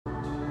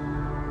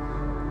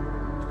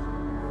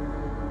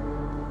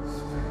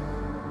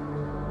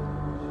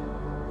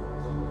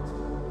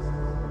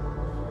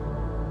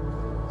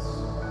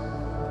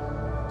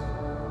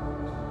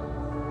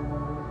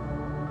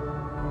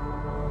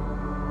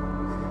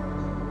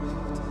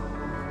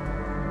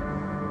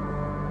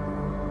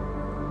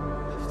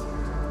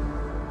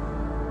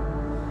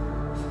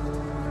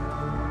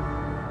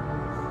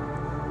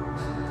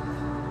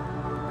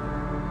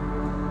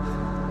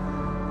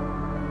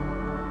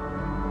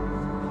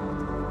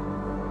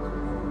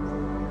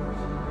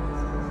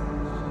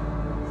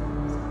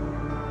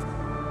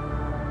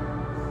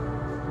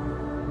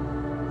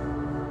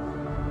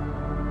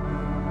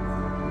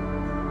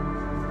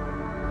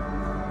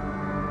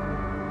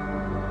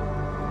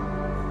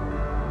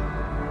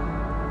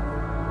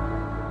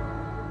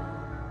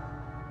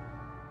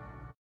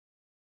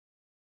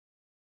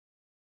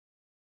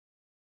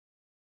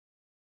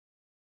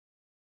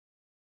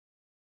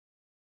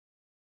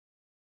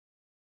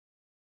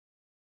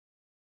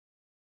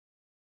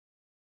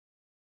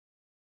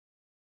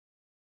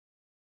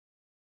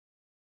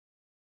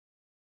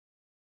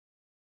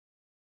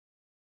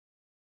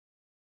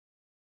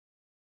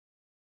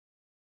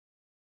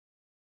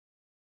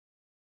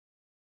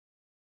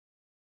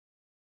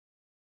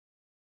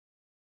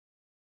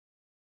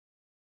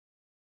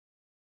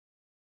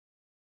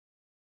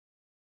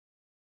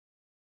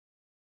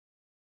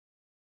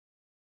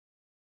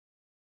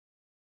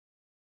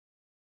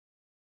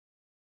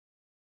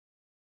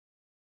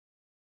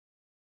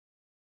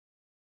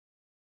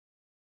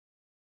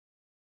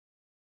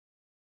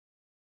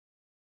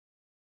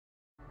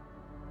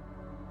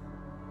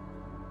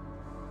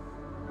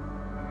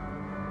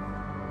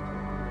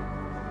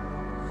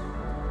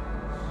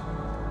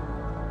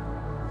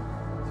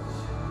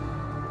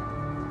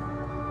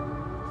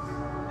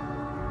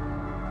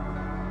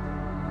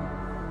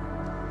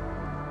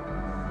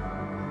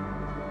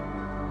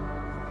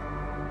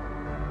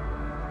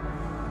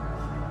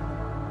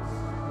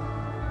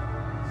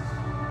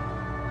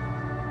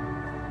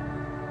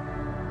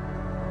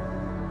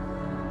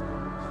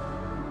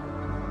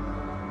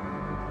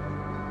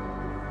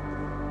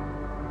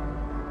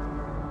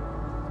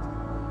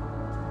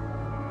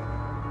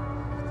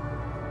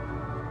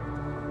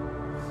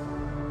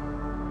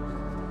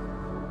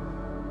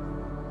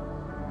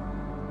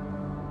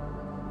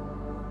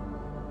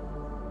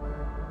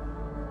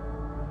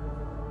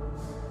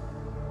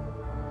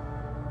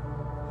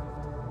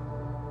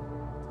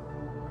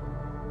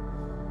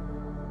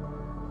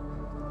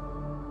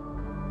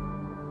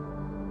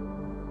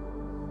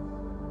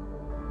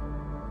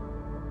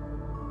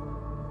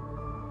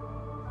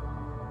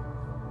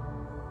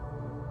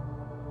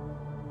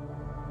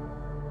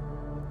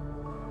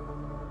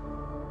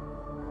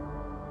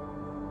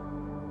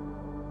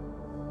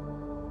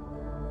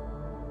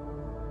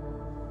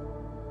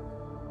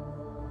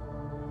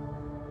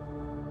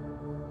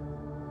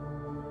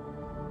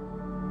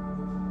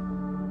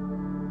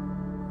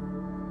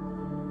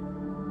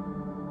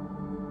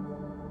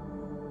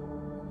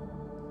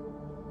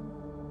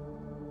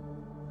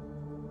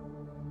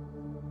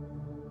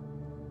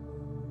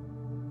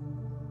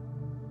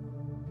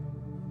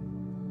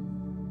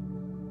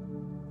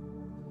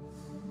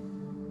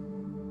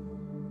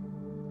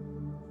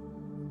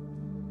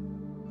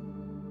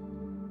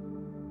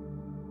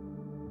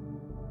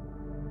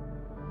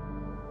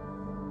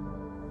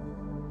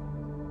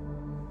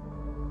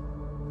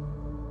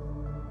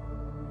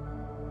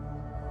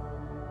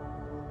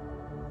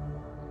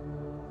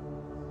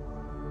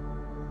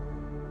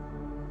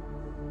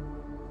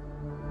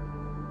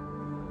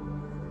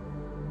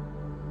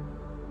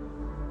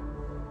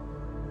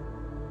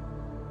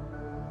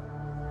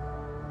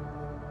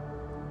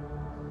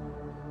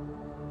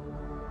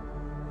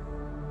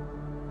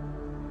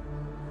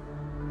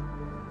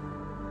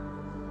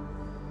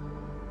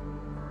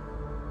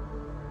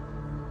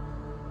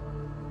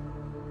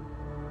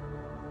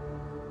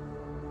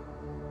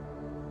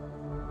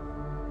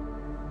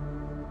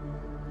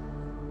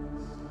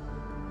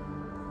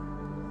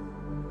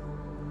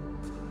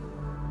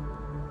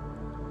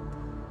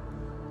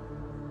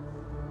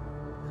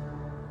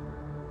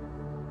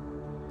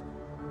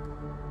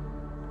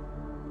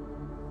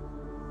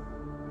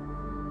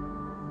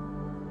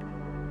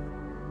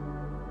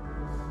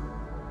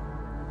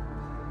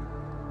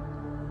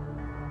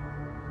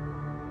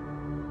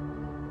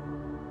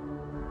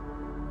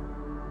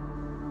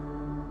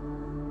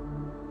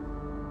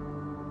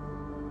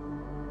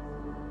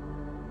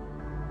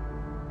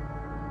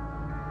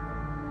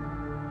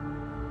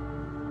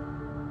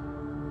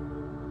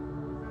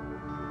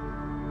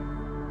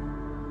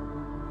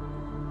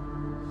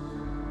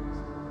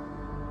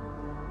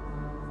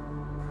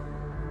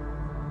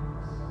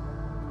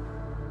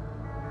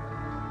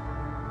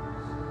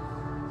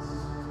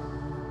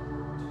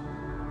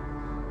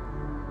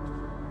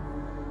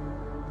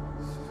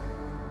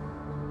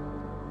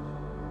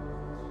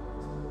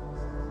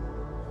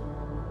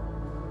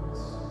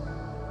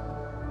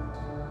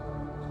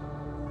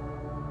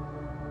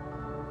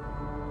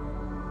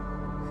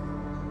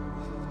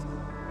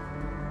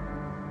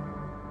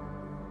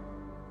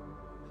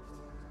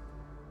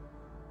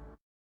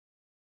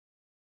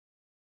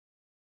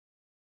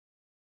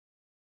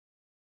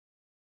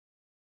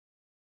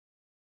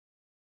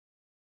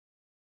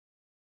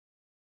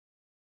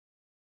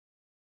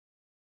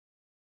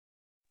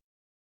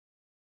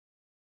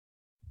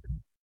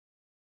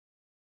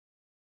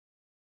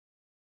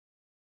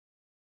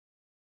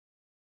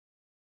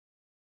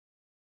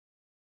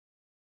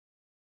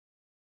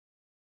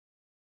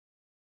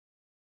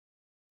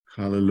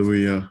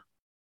Hallelujah.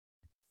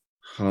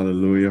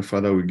 Hallelujah.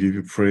 Father, we give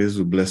you praise.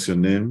 We bless your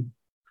name.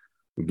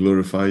 We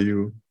glorify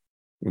you.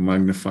 We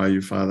magnify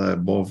you, Father,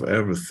 above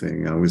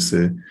everything. And we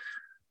say,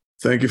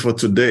 thank you for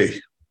today.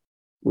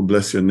 We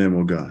bless your name,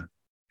 O God.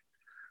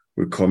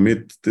 We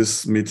commit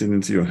this meeting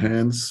into your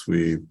hands.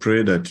 We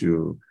pray that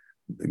you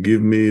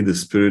give me the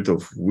spirit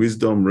of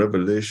wisdom,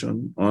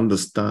 revelation,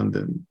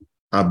 understanding,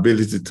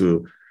 ability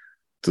to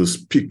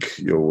speak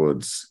your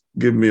words.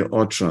 Give me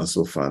utterance,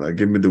 oh Father.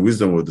 Give me the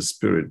wisdom of the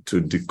Spirit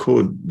to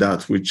decode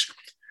that which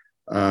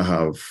I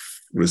have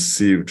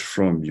received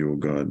from you,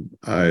 God.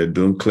 I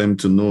don't claim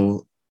to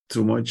know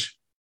too much.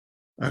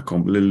 I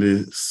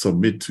completely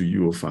submit to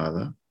you, O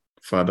Father,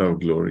 Father of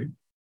glory.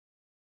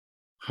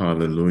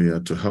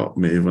 Hallelujah, to help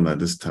me even at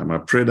this time. I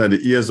pray that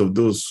the ears of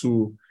those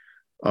who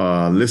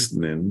are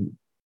listening,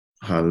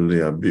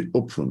 hallelujah, be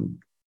open,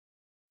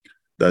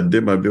 that they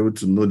might be able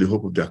to know the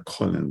hope of their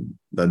calling,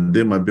 that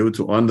they might be able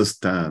to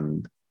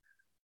understand,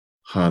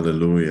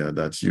 hallelujah,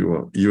 that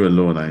you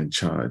alone are in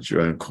charge, you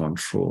are in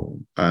control,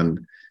 and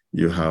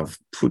you have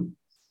put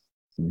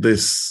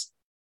this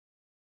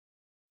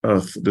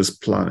earth, this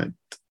planet,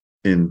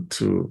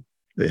 into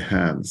the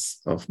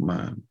hands of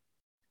man.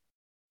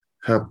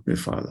 Help me,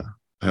 Father.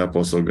 Help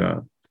us, O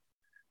God.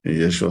 In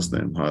Yeshua's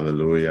name,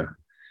 hallelujah.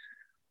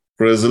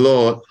 Praise the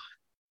Lord.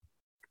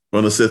 I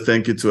want to say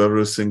thank you to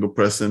every single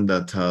person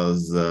that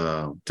has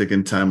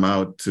taken time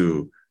out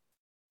to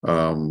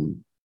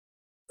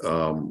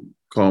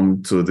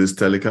come to this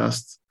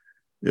telecast.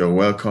 You're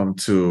welcome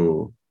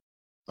to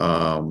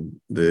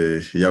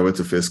the Yahweh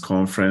to Face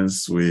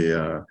conference. We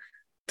are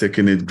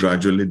taking it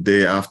gradually,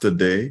 day after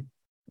day,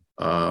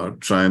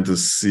 trying to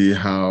see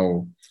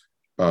how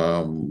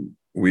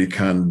we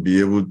can be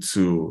able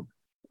to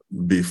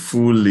be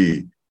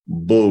fully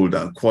bold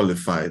and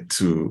qualified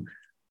to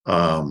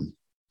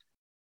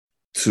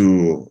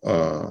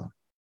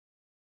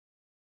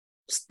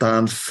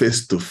stand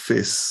face to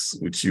face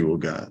with you, O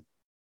God,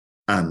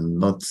 and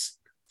not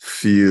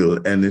feel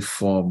any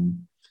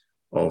form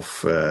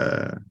of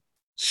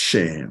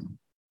shame.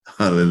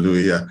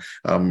 Hallelujah.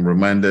 I'm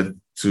reminded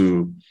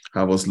to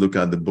have us look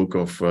at the book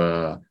of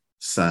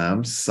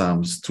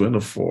Psalms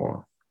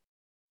 24.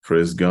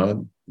 Praise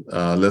God.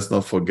 Let's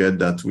not forget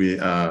that we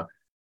are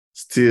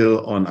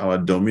still on our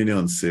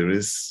Dominion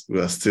series. We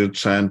are still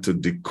trying to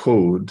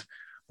decode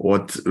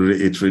what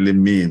it really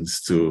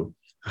means to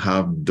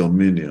have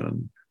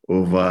dominion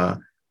over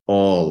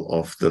all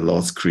of the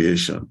Lord's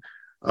creation.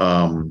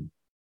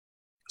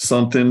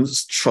 Something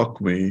struck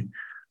me,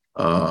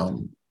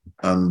 and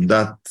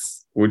that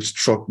which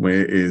struck me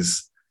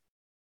is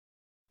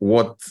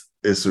what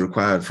is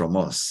required from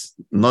us,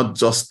 not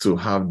just to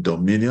have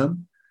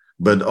dominion,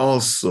 but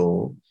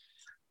also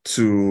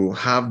to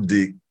have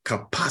the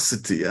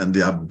capacity and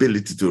the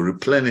ability to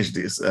replenish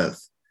this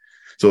earth.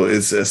 So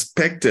it's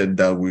expected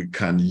that we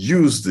can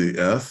use the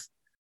earth.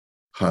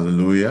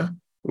 Hallelujah.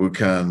 We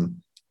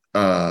can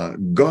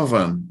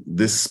govern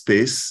this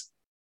space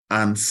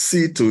and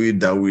see to it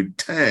that we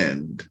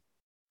tend.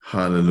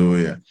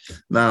 Hallelujah.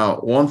 Now,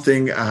 one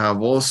thing I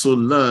have also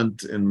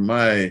learned in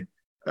my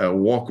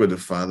walk with the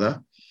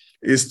Father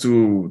is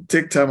to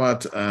take time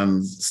out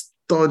and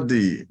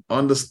study,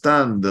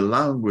 understand the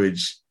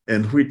language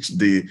in which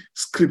the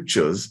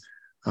scriptures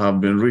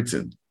have been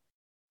written.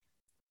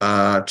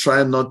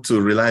 Try not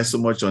to rely so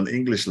much on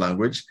English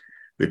language,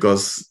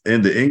 because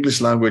in the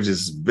English language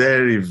is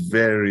very,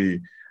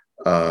 very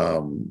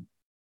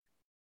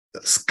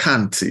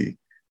scanty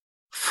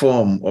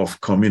form of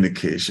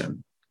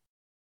communication.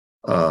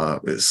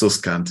 It's so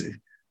scanty.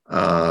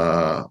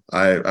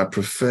 I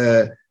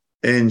prefer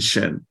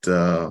ancient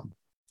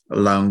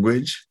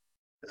language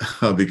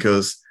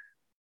because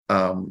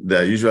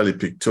they're usually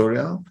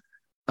pictorial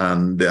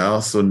and they're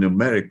also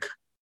numeric.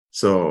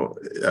 So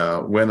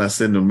when I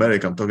say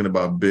numeric, I'm talking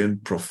about being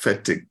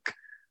prophetic,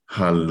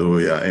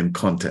 hallelujah, in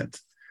content.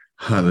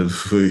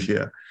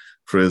 Hallelujah.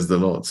 Praise the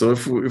Lord. So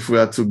if we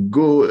are to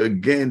go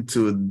again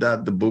to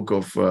the book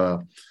of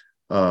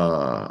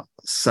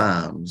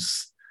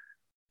Psalms,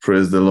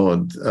 praise the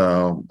Lord.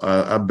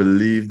 I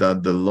believe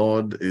that the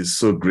Lord is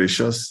so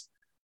gracious,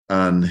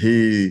 and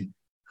he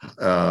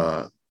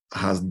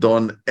has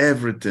done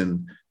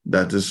everything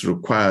that is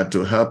required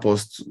to help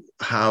us to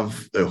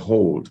have a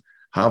hold,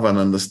 have an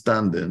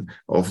understanding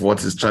of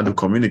what he's trying to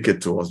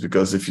communicate to us.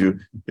 Because if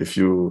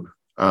you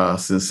are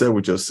sincere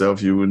with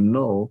yourself, you will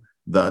know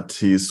that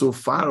he is so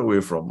far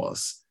away from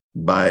us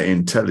by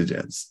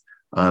intelligence,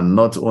 and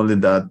not only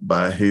that,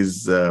 by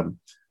his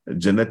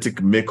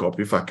genetic makeup,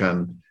 if I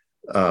can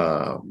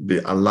be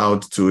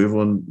allowed to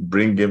even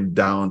bring him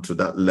down to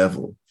that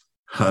level.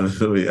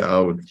 Hallelujah. I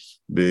would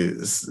be,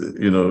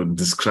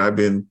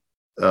 describing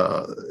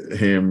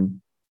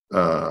him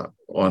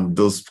on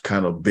those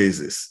kind of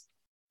basis.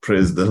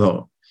 Praise the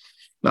Lord.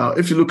 Now,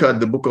 if you look at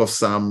the book of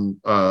Psalm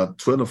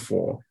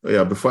 24,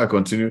 before I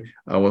continue,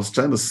 I was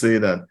trying to say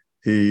that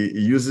he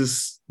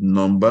uses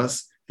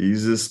numbers, he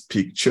uses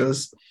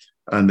pictures,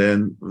 and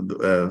then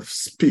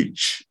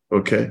speech,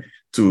 okay,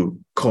 to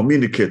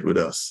communicate with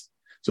us.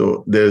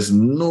 So there's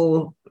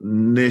no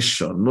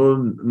nation,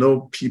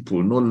 no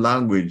people, no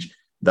language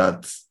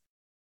that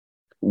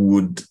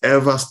would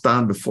ever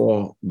stand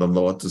before the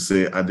Lord to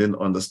say, I didn't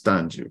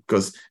understand you,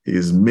 because he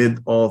has made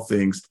all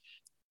things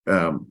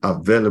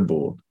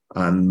available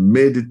and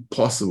made it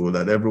possible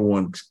that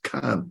everyone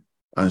can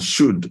and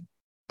should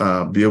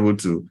be able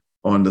to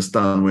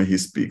understand when he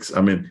speaks.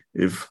 I mean,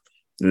 if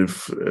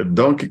a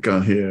donkey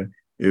can hear,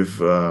 if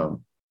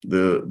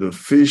the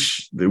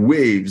fish, the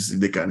waves,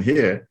 they can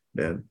hear,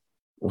 then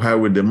why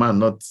would the man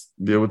not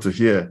be able to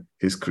hear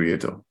his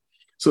creator?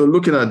 So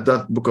looking at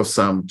that book of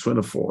Psalm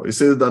 24, it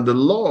says that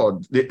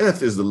the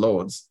earth is the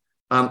Lord's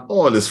and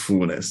all its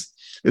fullness.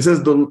 It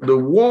says the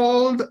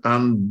world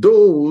and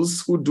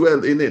those who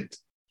dwell in it.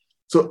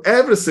 So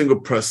every single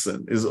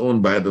person is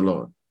owned by the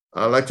Lord.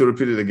 I'd like to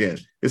repeat it again.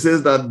 It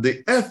says that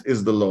the earth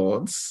is the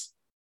Lord's,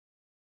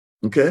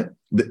 okay?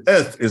 The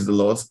earth is the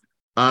Lord's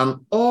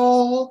and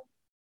all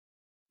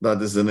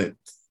that is in it,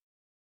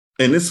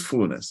 in its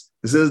fullness.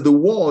 It says the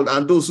world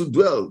and those who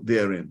dwell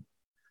therein.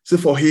 So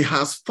for he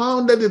has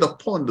founded it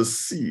upon the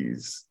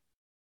seas,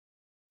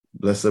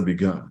 blessed be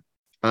God,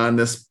 and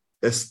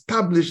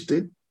established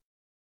it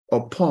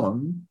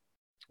upon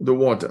the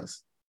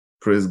waters.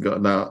 Praise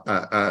God. Now,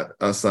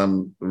 as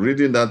I'm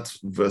reading that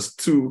verse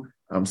 2,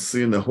 I'm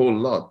seeing a whole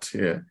lot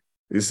here.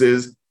 It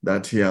says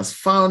that he has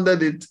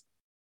founded it,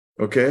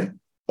 okay,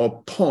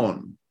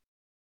 upon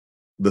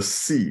the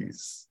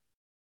seas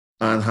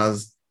and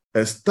has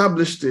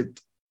established it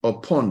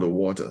upon the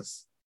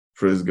waters.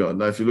 Praise God.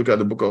 Now, if you look at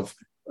the book of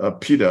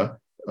Peter,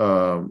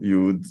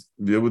 you would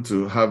be able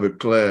to have a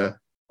clear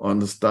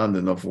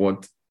understanding of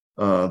what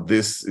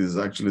this is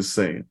actually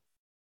saying.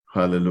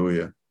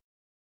 Hallelujah.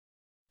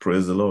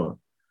 Praise the Lord.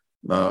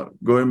 Now,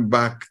 going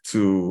back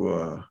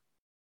to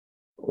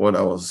what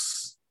I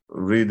was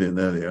reading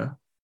earlier,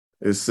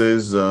 it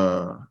says,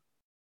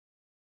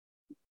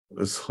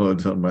 let's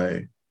hold on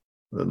I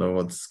don't know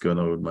what's going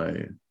on with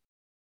my,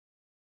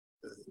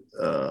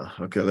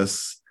 okay,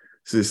 let's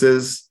see. It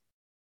says,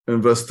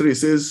 in verse 3, it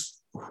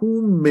says,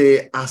 who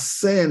may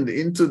ascend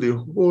into the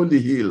holy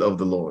hill of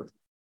the Lord?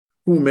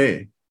 Who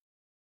may?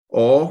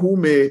 Or who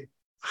may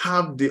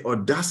have the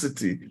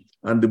audacity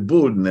and the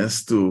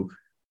boldness to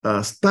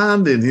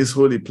stand in his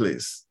holy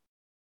place?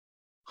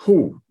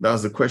 Who?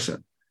 That's the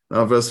question.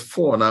 Now, verse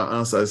 4 now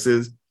answer, it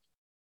says,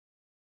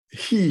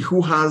 he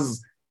who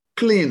has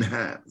clean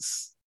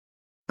hands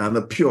and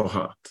a pure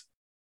heart.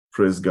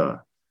 Praise God.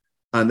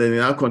 And then he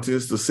now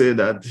continues to say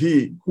that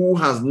he who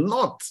has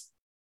not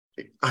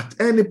at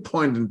any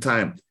point in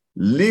time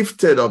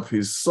lifted up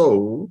his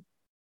soul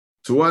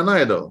to an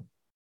idol,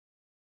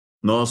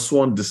 nor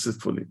sworn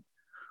deceitfully,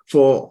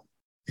 for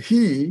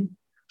he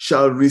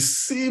shall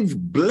receive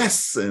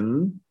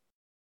blessing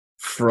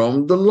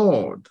from the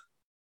Lord.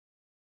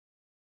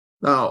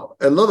 Now,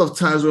 a lot of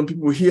times when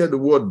people hear the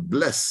word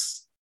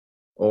bless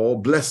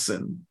or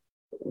blessing,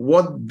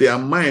 what their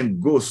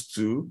mind goes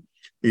to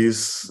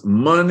is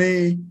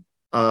money,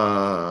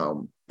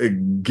 a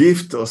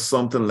gift or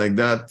something like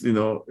that, in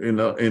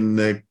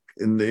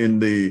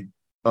the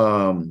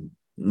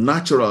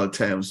natural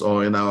terms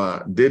or in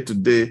our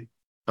day-to-day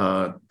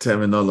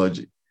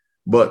terminology.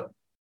 But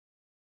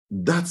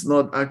that's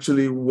not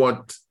actually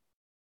what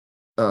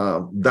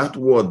that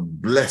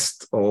word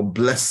blessed or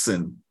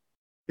blessing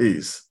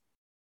is.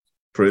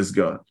 Praise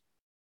God.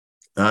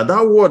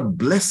 That word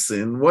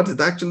blessing, what it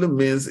actually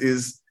means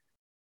is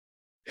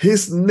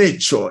his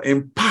nature,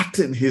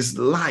 imparting his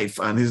life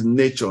and his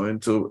nature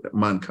into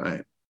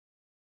mankind.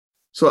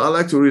 So I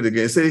like to read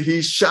again. Say,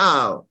 he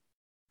shall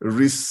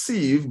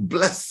receive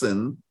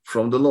blessing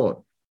from the Lord.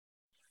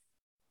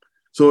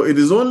 So it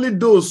is only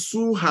those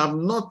who have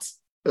not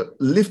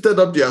lifted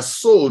up their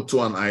soul to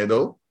an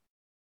idol,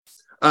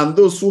 and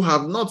those who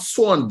have not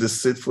sworn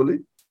deceitfully,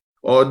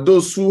 or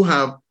those who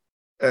have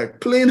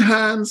clean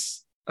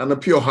hands and a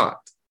pure heart.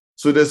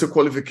 So there's a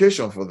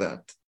qualification for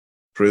that.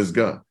 Praise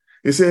God.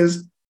 It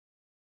says,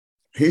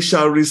 he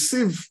shall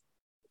receive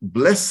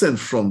blessing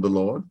from the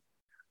Lord,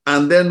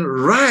 and then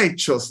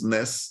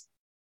righteousness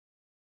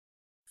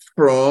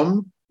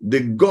from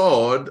the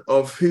God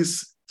of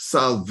his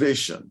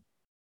salvation.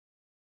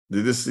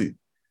 Did you see?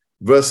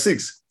 Verse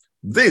 6,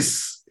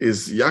 this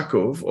is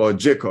Yaakov or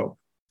Jacob,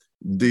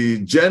 the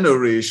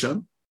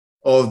generation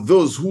of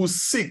those who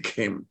seek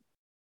him,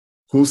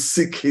 who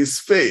seek his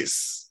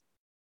face.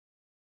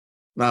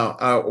 Now,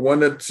 I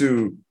wanted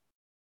to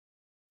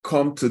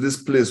come to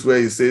this place where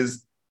he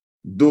says,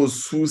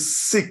 those who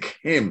seek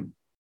him.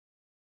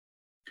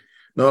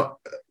 Now,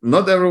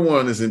 not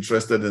everyone is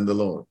interested in the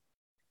Lord.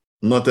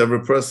 Not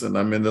every person.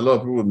 I mean, a lot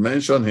of people would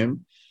mention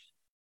him.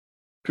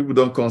 People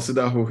don't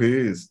consider who he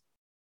is.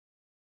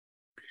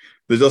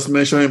 They just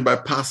mention him by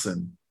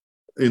passing.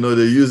 They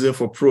use him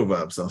for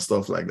proverbs and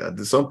stuff like that.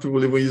 Some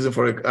people even use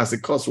it as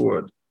a curse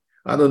word.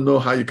 I don't know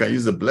how you can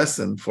use a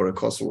blessing for a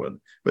curse word,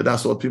 but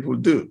that's what people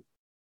do.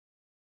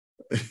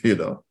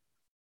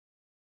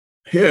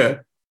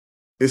 Here,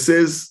 it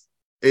says,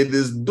 it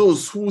is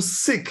those who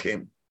seek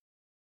him.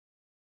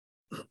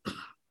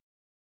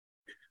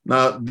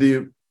 Now,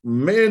 the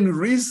main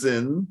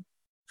reason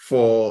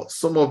for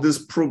some of these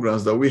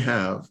programs that we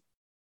have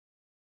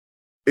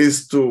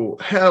is to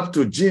help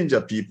to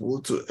ginger people,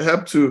 to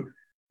help to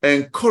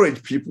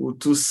encourage people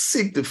to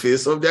seek the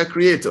face of their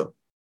Creator,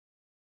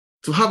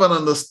 to have an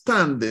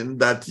understanding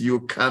that you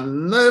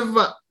can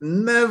never,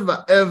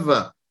 never,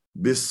 ever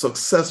be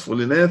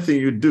successful in anything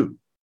you do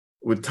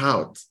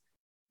without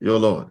your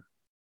Lord.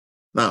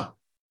 Now,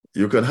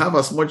 you can have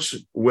as much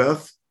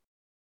wealth,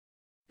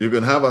 you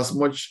can have as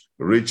much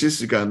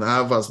riches, you can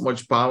have as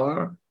much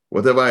power,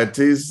 whatever it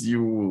is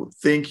you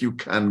think you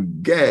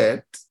can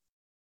get.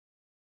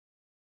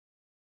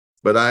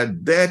 But I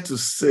dare to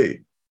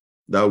say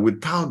that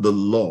without the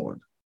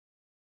Lord,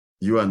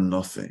 you are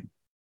nothing.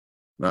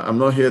 Now, I'm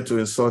not here to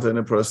insult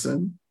any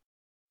person.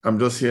 I'm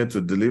just here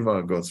to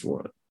deliver God's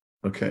word.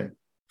 Okay?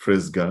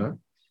 Praise God.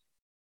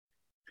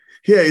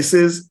 Here it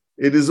says,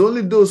 it is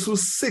only those who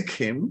seek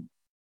him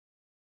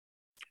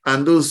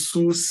and those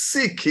who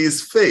seek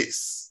his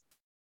face.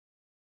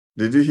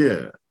 Did you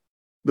hear?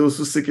 Those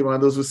who seek him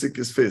and those who seek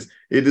his face.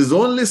 It is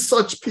only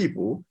such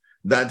people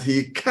that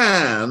he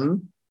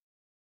can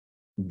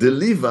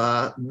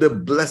deliver the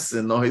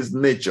blessing of his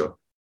nature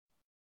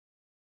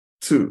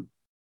to.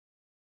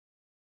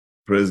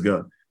 Praise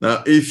God.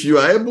 Now, if you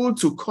are able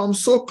to come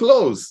so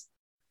close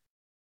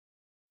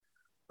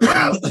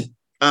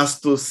as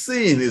to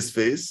seeing his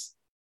face,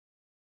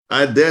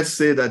 I dare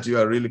say that you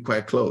are really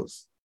quite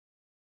close.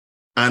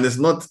 And it's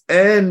not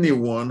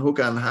anyone who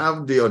can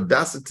have the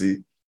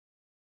audacity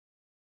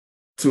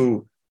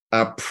to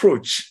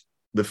approach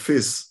the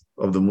face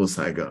of the Most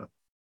High God.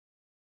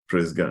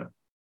 Praise God.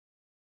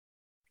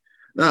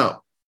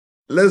 Now,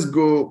 let's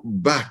go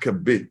back a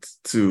bit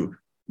to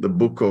the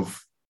book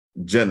of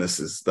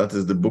Genesis. That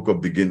is the book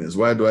of beginnings.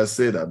 Why do I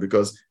say that?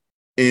 Because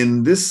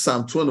in this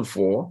Psalm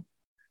 24,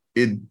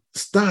 it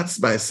starts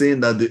by saying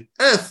that the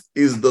earth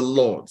is the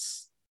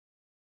Lord's.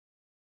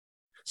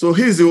 So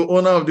he's the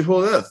owner of the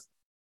whole earth.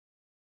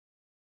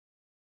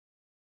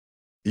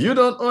 You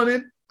don't own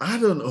it. I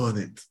don't own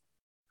it.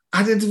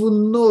 I didn't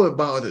even know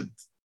about it.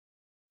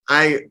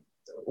 I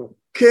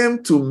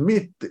came to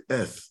meet the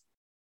earth.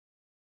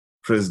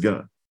 Praise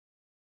God.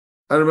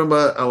 I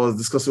remember I was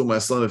discussing with my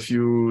son a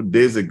few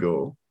days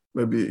ago,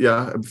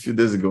 a few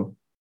days ago.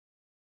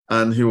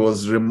 And he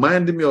was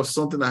reminding me of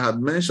something I had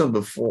mentioned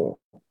before,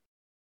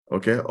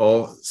 okay?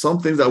 Or some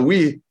things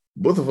that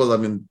both of us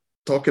have been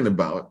talking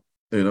about,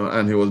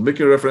 and he was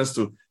making reference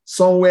to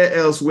somewhere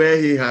else where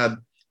he had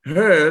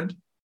heard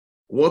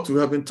what we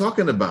have been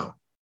talking about.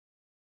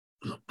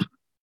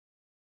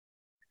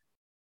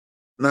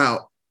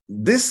 Now,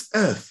 this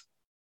earth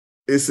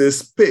is a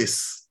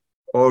space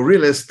or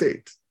real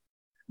estate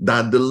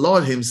that the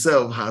Lord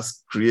himself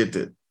has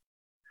created.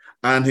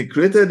 And he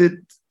created it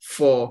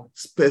for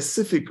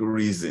specific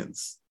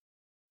reasons.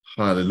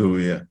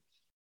 Hallelujah.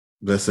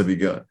 Blessed be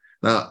God.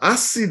 Now, I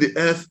see the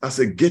earth as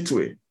a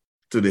gateway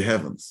to the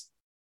heavens.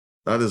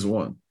 That is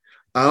one.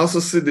 I also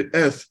see the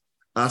earth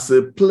as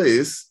a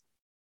place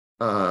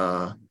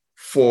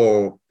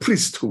for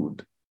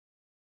priesthood.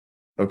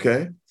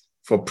 Okay?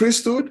 For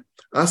priesthood,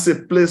 as a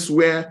place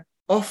where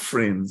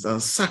offerings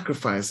and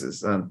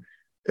sacrifices and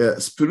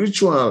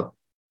spiritual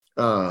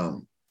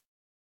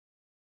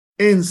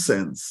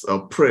incense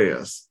or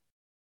prayers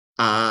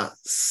are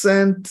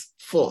sent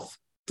forth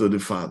to the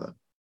Father.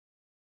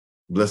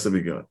 Blessed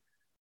be God.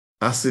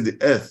 I see the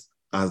earth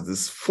as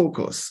this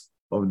focus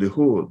of the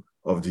whole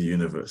of the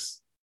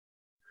universe.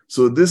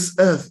 So this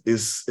earth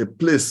is a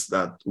place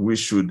that we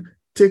should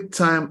take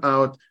time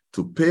out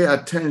to pay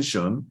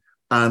attention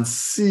and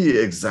see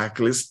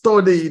exactly,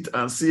 study it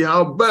and see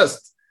how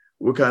best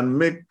we can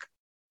make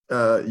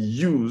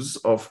use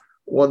of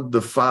what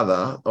the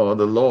Father or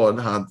the Lord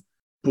had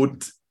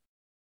put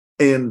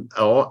in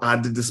or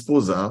at the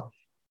disposal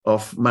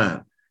of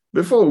man.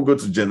 Before we go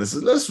to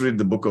Genesis, let's read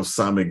the book of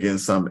Psalm again,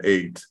 Psalm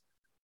 8.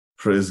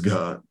 Praise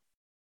God.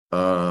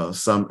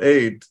 Psalm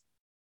 8.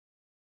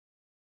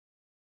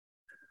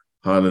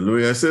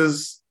 Hallelujah. It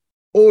says,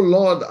 O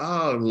Lord,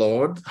 our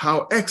Lord,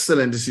 how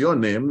excellent is your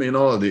name in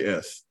all the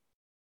earth.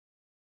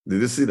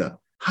 Did you see that?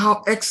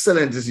 How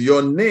excellent is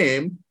your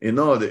name in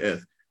all the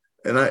earth.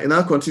 And it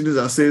now continues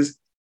and says,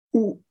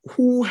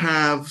 who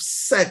have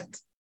set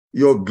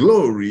your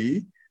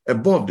glory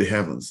above the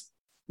heavens.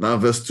 Now,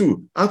 verse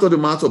 2, out of the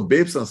mouth of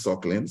babes and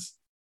sucklings,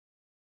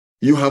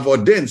 you have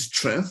ordained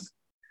strength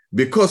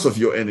because of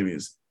your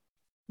enemies,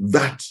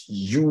 that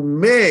you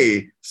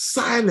may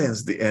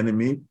silence the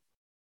enemy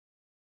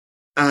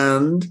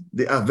and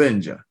the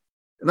avenger.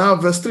 Now,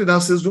 verse 3 now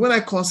says, when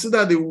I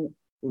consider the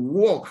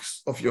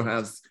works of your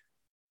hands,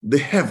 the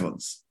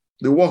heavens,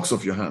 the works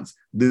of your hands,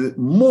 the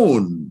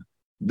moon,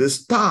 the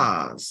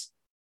stars,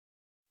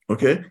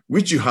 okay,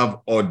 which you have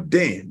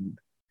ordained.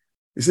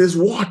 It says,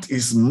 what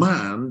is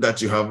man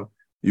that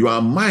you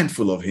are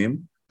mindful of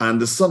him,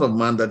 and the son of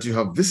man that you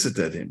have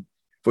visited him?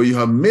 For you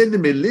have made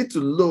him a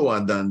little lower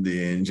than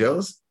the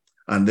angels,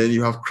 and then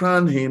you have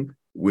crowned him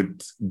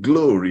with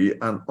glory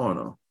and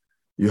honor.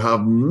 You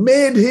have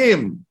made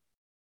him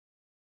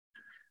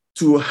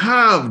to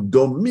have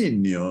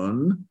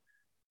dominion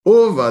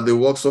over the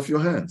works of your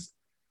hands.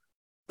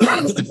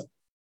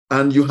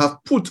 And you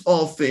have put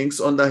all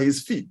things under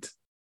his feet.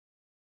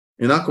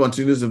 And that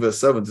continues in verse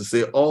 7 to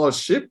say, all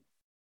sheep,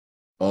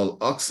 all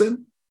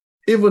oxen,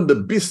 even the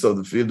beasts of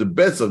the field, the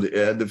birds of the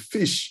air, the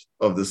fish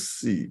of the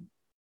sea,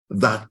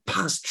 that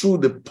pass through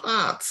the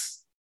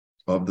paths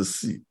of the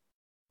sea.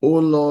 O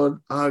Lord,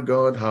 our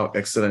God, how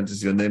excellent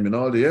is your name in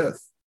all the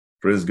earth.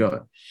 Praise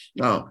God.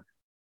 Now,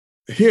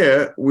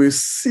 here we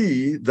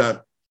see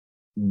that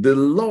the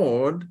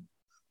Lord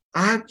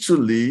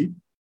actually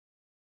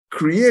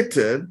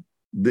created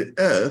the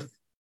earth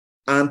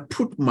and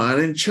put man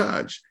in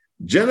charge.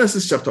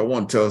 Genesis chapter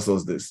 1 tells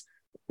us this.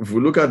 If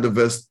we look at the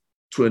verse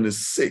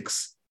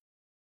 26,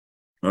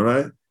 all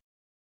right,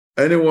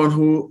 anyone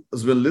who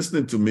has been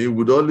listening to me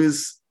would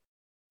always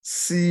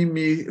see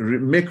me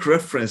make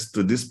reference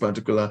to this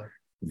particular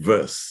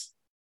verse.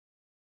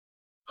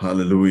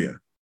 Hallelujah.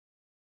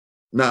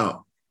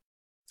 Now,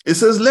 it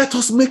says, let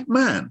us make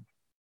man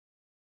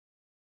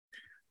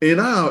in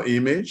our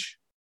image,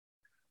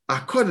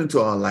 according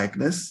to our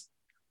likeness,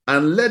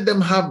 and let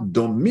them have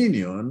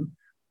dominion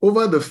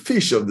over the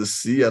fish of the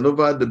sea and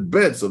over the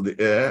birds of the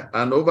air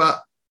and over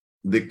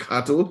the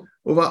cattle,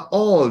 over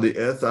all the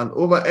earth and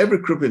over every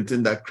creeping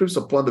thing that creeps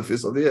upon the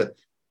face of the earth.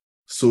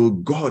 So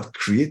God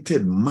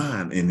created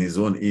man in his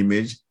own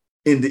image.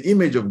 In the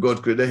image of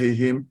God created he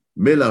him,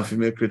 male and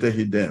female created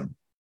he them.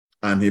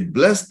 And he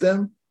blessed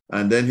them,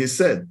 and then he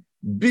said,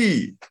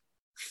 be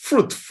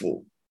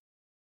fruitful.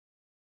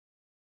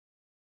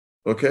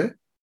 Okay?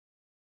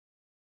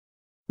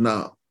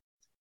 Now,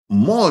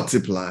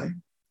 multiply,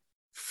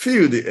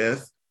 fill the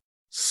earth,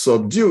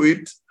 subdue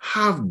it,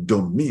 have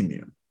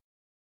dominion.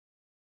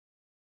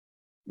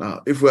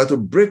 Now, if we are to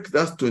break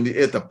that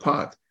 28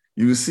 apart,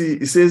 you see,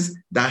 it says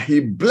that he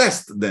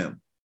blessed them.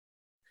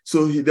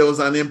 So there was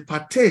an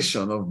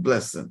impartation of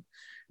blessing.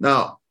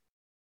 Now,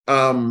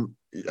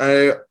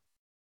 I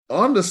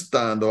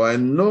understand, or I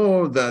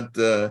know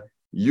that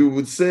you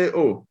would say,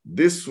 oh,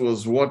 this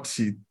was what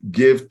he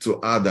gave to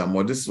Adam,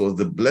 or this was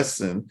the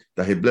blessing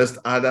that he blessed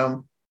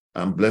Adam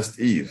and blessed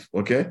Eve,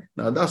 okay?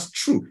 Now, that's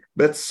true.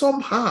 But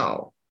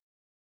somehow,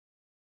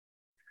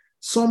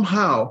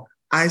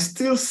 I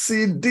still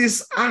see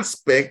this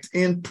aspect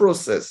in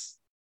process.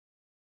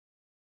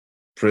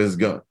 Praise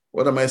God.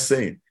 What am I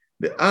saying?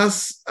 The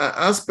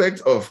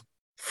aspect of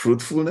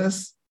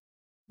fruitfulness,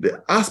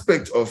 the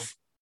aspect of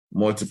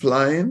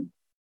multiplying,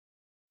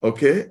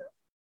 okay,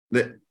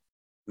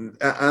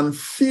 and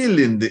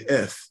filling the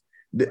earth,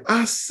 the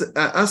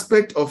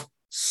aspect of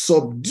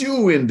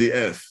subduing the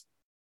earth,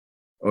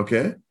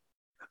 okay,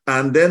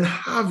 and then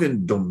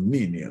having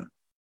dominion.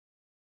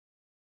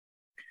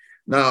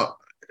 Now,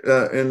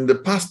 in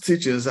the past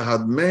teachings, I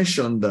had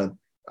mentioned that,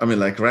 I mean,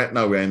 like right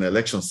now we're in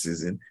election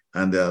season,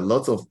 and there are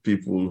lots of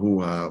people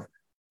who have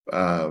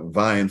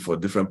vying for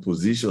different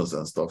positions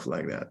and stuff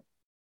like that.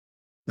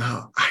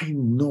 Now, I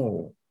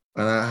know,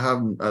 and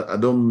I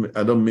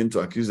don't mean to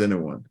accuse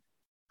anyone.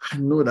 I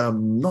know that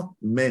not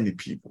many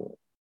people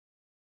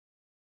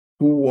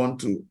who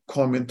want to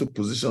come into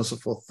positions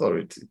of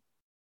authority,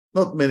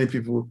 not many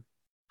people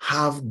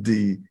have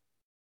the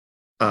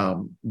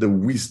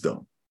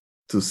wisdom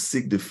to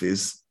seek the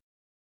face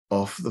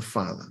of the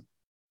Father.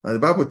 And the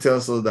Bible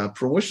tells us that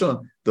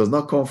promotion does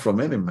not come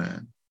from any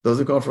man. It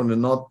doesn't come from the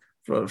north,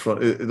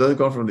 it doesn't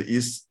come from the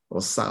east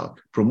or south.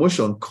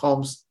 Promotion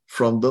comes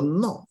from the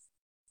north.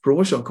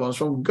 Promotion comes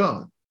from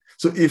God.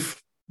 So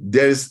if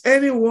there is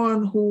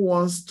anyone who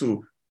wants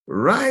to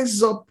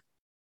rise up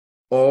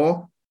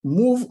or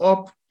move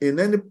up in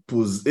any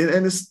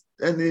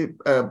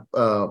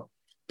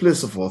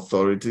place of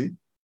authority,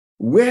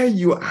 where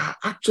you are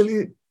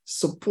actually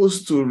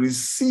supposed to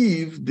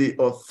receive the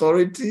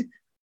authority,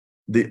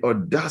 the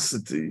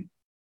audacity,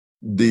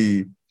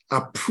 the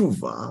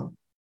approval,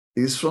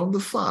 is from the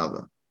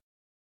Father.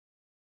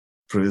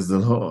 Praise the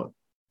Lord.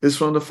 It's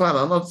from the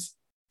Father, not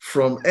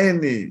from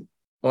any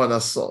other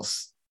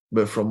source,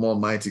 but from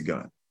Almighty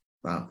God.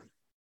 Now,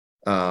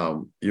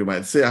 you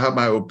might say, I have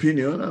my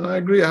opinion, and I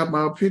agree, I have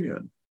my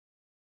opinion.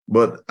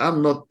 But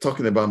I'm not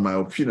talking about my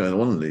opinion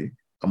only.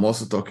 I'm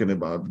also talking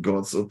about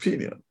God's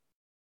opinion.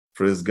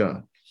 Praise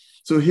God.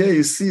 So here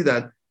you see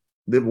that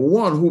the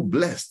one who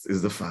blessed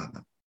is the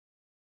Father.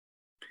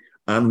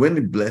 And when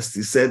he blessed,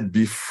 he said,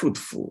 be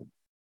fruitful.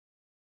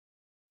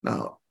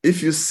 Now,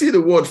 if you see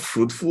the word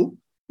fruitful,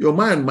 your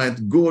mind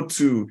might go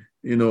to,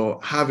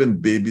 having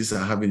babies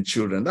and having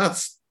children.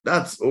 That's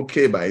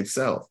okay by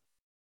itself.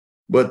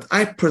 But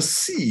I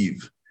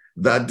perceive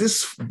that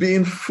this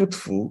being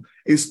fruitful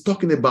is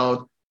talking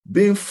about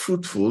being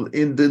fruitful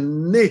in the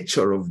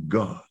nature of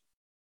God,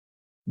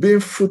 being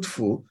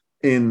fruitful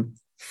in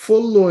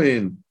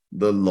following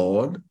the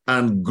Lord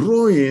and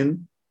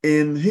growing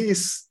in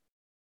his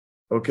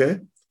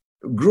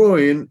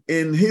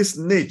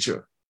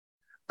nature,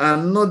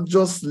 and not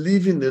just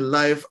living a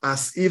life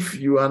as if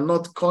you are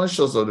not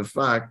conscious of the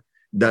fact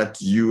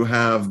that you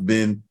have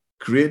been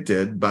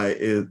created by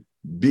a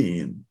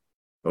being.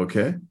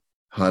 Okay?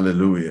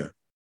 Hallelujah.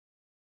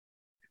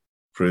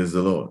 Praise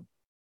the Lord.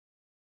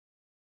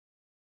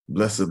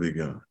 Blessed be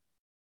God.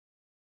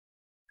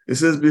 It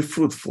says, be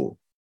fruitful.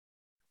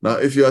 Now,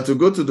 if you are to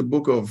go to the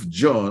book of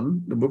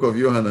John, the book of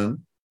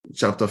Yohanan,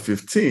 chapter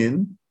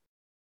 15,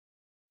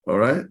 all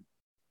right,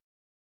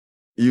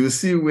 you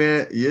see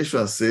where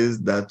Yeshua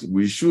says that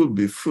we should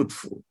be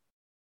fruitful.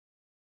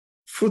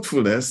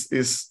 Fruitfulness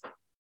is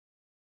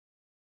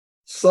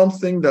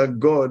something that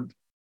God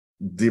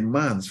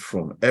demands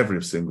from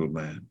every single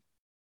man.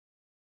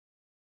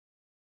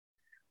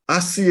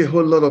 I see a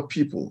whole lot of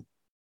people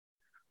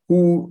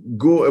who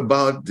go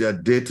about their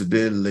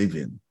day-to-day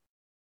living,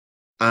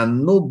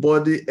 and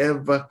nobody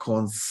ever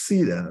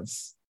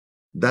considers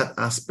that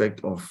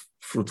aspect of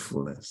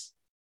fruitfulness.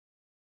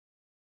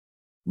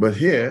 But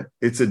here,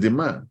 it's a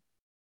demand.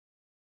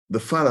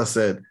 The Father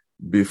said,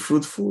 be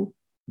fruitful,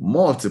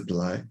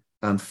 multiply,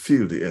 and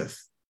fill the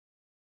earth.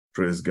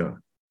 Praise God.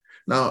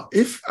 Now,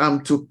 if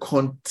I'm to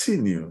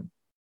continue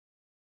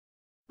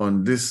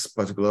on this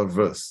particular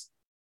verse,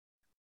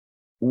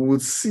 we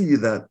would see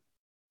that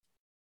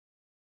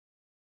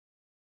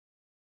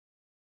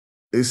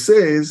it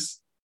says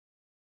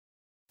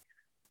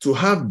to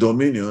have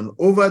dominion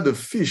over the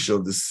fish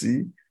of the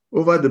sea,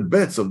 over the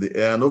birds of the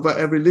air, and over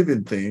every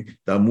living thing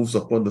that moves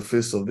upon the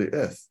face of the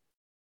earth.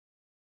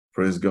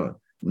 Praise God.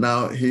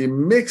 Now, he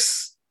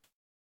makes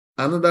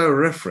another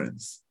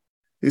reference.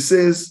 He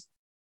says,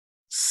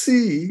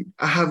 see,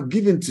 I have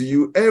given to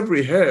you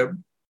every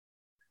herb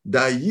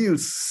that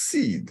yields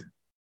seed,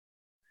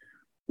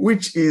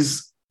 which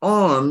is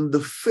on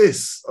the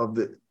face of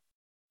the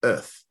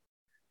earth.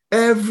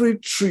 Every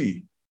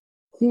tree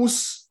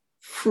whose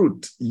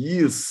fruit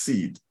yields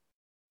seed,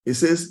 it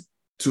says,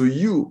 to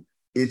you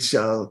it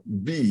shall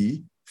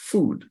be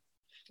food.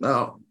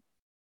 Now,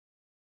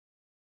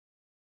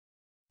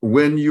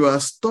 when you are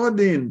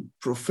studying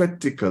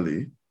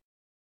prophetically,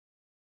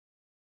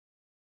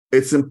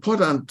 it's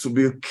important to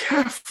be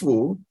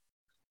careful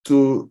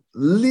to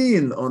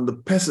lean on the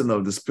person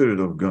of the Spirit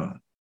of God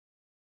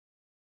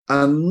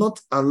and not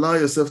allow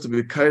yourself to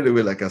be carried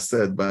away, like I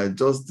said, by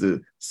just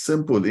the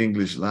simple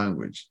English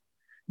language.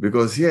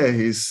 Because here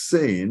he's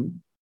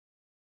saying,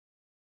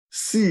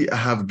 see, I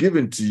have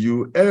given to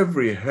you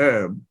every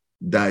herb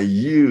that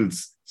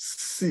yields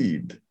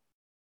seed,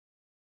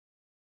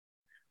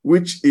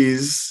 which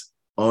is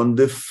on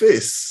the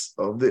face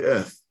of the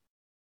earth,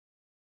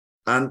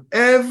 and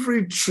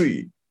every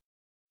tree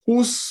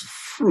whose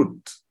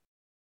fruit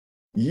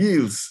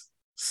yields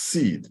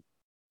seed.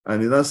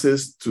 And it now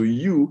says, to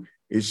you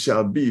it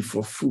shall be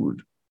for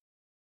food.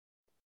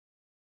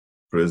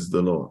 Praise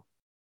the Lord.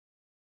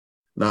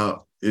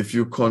 Now, if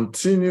you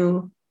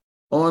continue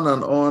on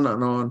and on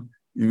and on,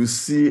 you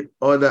see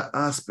other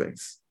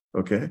aspects,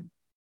 okay?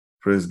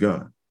 Praise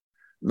God.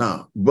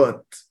 Now,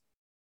 but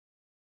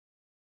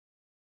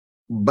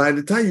by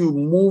the time you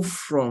move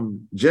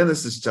from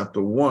Genesis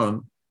chapter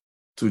 1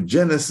 to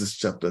Genesis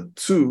chapter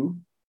 2,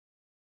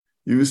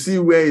 you see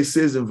where it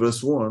says in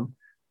verse 1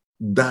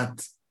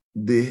 that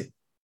the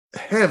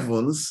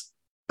heavens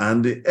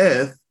and the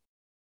earth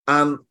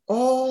and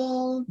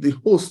all the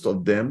host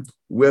of them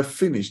were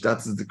finished. That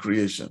is the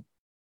creation.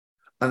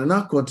 And it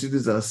now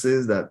continues and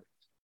says that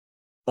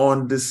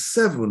on the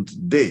seventh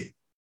day,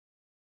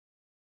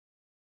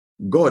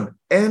 God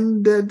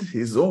ended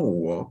his own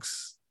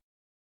works,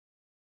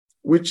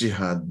 which he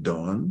had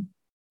done,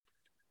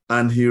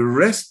 and he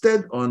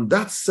rested on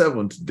that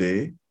seventh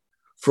day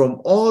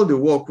from all the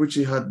work which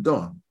he had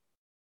done.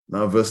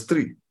 Now, verse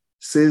 3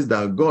 says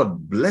that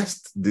God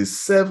blessed the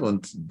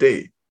seventh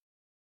day,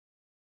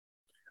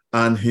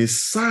 and he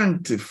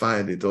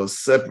sanctified it or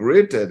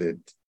separated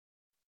it,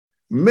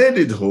 made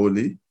it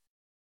holy,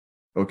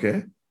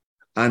 okay?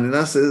 And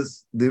that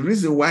says the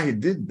reason why he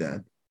did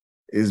that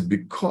is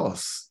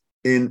because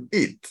in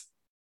it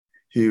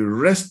he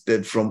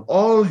rested from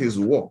all his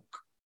work,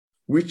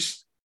 which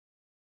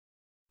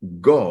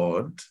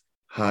God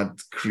had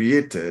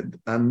created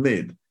and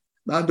made.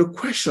 Now, the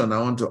question I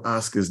want to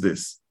ask is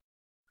this.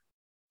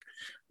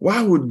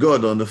 Why would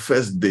God on the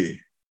first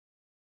day,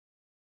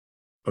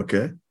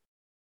 okay,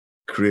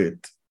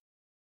 create?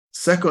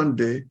 Second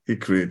day, he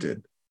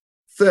created.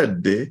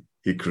 Third day,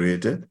 he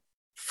created.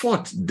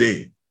 Fourth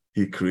day,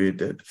 he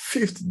created.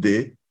 Fifth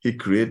day, he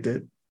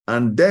created.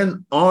 And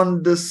then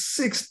on the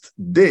sixth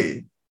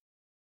day,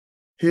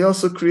 he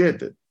also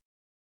created.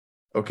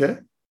 Okay?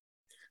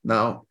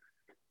 Now,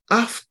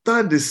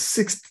 after the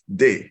sixth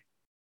day,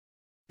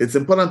 it's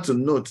important to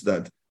note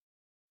that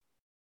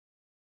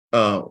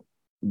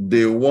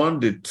day 1,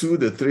 day 2,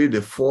 day 3,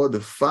 day 4, day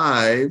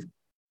 5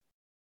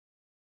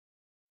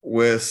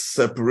 were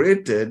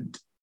separated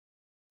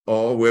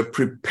or were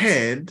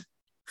prepared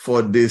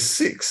for day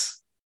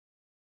 6.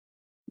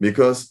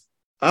 Because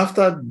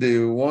after day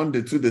 1,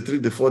 day 2, day 3,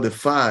 day 4, day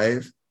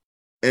 5,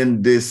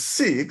 and day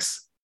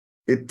 6,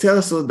 it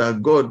tells us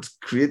that God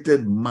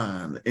created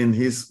man in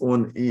his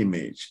own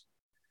image.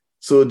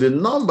 So the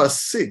number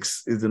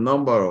 6 is the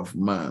number of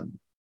man,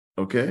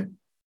 okay?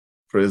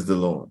 Praise the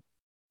Lord.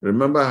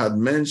 Remember, I had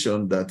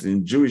mentioned that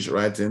in Jewish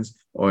writings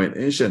or in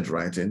ancient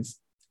writings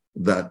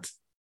that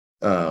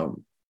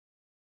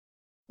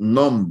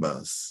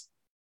numbers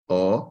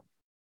or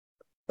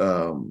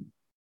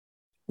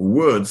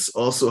words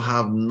also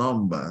have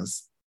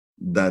numbers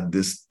that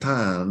they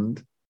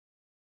stand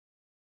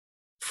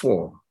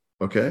for.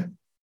 Okay?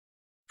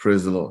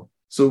 Praise the Lord.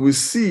 So we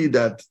see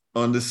that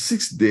on the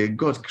sixth day,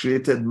 God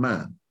created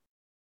man.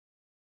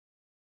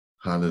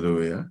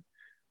 Hallelujah.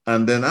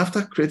 And then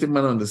after creating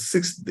man on the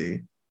sixth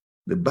day,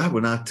 the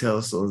Bible now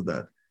tells us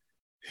that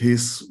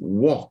his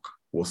work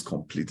was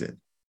completed.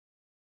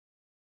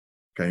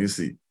 Can you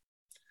see?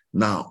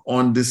 Now,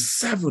 on the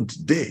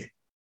seventh day,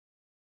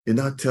 it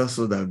now tells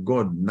us that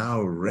God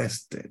now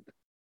rested.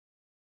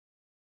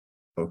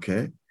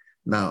 Okay?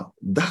 Now,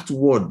 that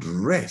word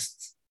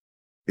rest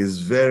is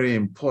very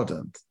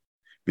important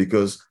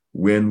because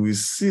when we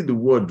see the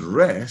word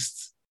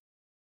rest,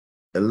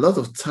 a lot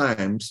of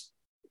times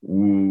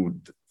we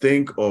would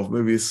think of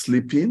maybe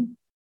sleeping,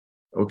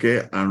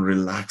 okay, and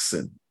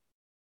relaxing.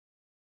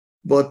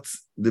 But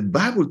the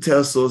Bible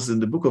tells us in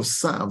the book of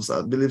Psalms,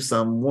 I believe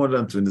Psalm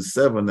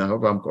 127, I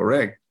hope I'm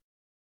correct,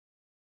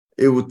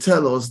 it will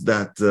tell us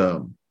that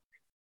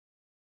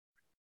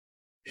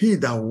he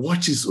that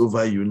watches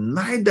over you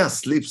neither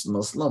sleeps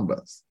nor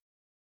slumbers.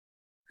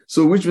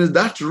 So which means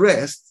that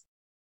rest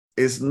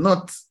is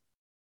not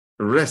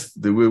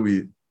rest the way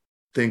we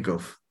think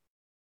of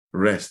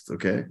rest,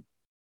 okay?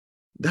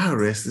 That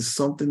rest is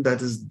something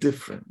that is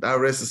different. That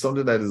rest is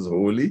something that is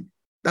holy.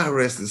 That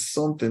rest is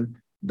something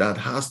that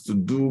has to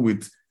do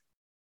with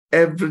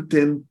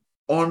everything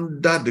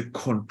under the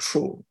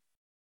control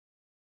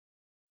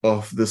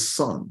of the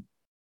Son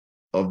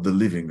of the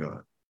living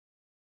God.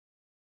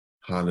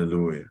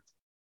 Hallelujah.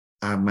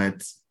 I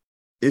might,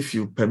 if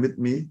you permit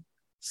me,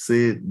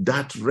 say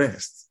that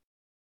rest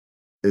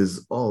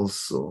is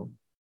also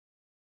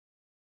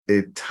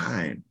a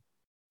time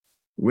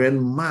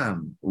when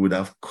man would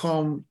have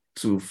come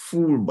to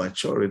full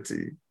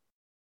maturity,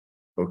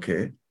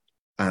 okay,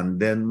 and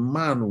then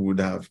man would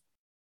have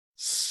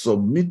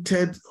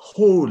submitted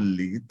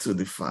wholly to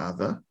the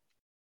Father,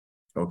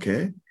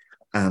 okay,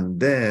 and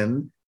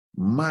then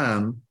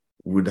man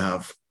would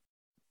have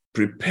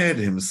prepared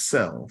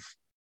himself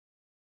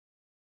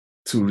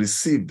to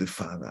receive the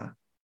Father,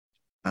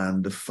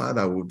 and the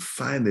Father would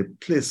find a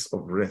place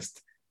of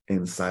rest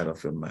inside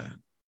of a man.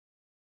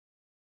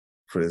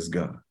 Praise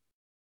God.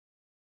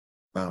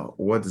 Now,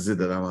 what is it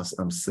that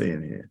I'm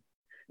saying here?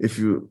 If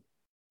you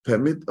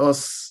permit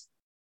us,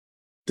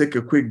 take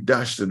a quick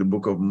dash to the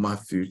book of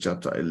Matthew,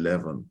 chapter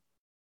 11.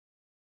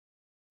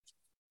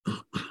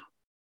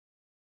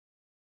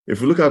 If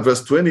we look at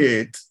verse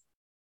 28,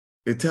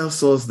 it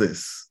tells us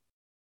this.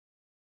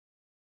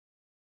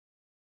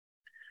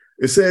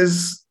 It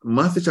says,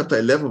 Matthew chapter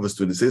 11, verse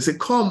 26, it says,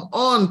 come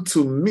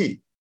unto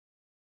me,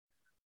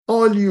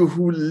 all you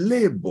who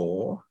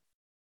labor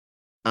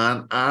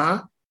and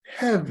are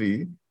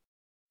heavy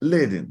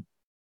laden.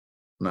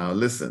 Now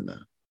listen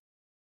now.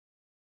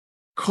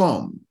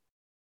 Come.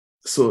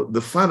 So the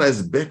Father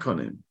is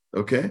beckoning,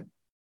 okay?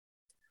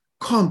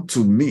 Come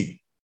to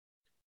me,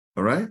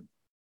 all right?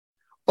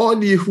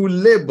 All ye who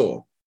labor.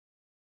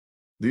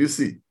 Do you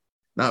see?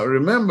 Now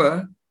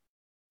remember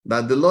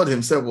that the Lord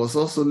himself was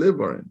also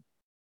laboring.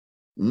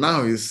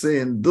 Now he's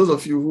saying, those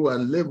of you who are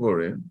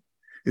laboring,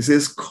 he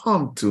says,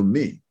 come to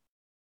me,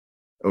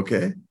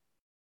 okay?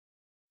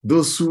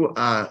 Those who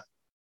are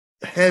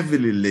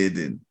heavily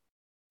laden,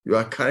 you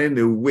are carrying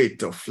the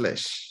weight of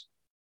flesh.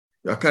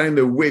 You are carrying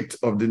the weight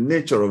of the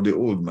nature of the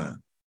old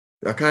man.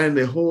 You are carrying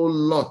the whole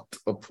lot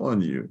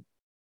upon you.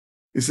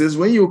 He says,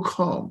 when you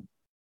come,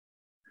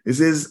 he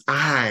says,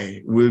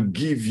 I will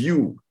give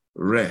you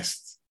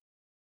rest.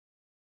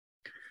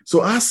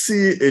 So I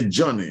see a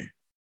journey,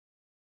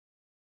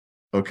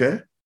 okay?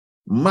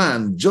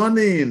 Man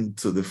journeying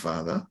to the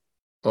Father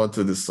or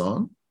to the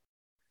Son,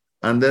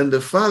 and then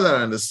the Father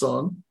and the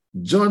Son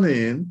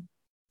journeying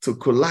to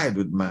collide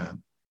with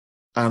man.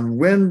 And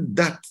when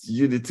that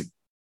unity,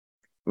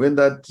 when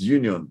that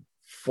union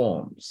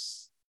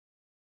forms,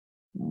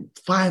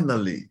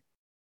 finally,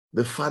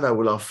 the Father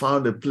will have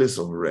found a place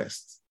of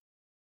rest.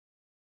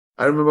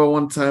 I remember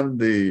one time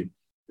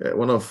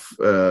one of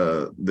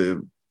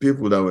the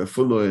people that were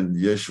following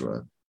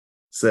Yeshua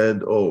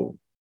said, oh,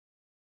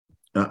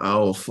 I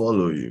will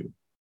follow you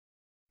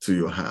to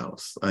your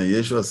house. And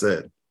Yeshua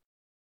said,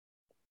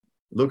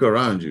 look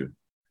around you.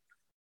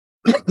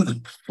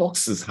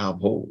 Foxes have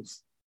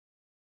holes.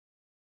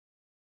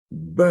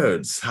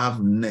 Birds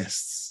have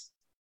nests.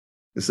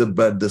 He said,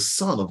 but the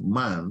Son of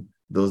Man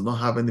does not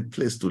have any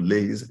place to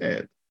lay his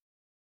head.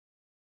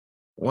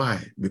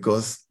 Why?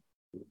 Because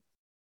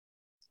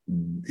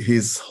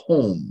his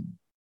home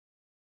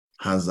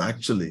has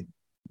actually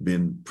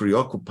been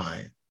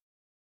preoccupied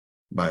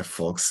by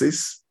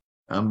foxes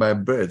and by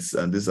birds,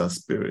 and these are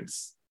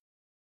spirits.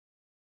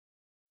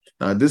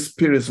 Now, these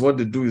spirits, what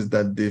they do is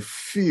that they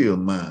fill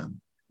man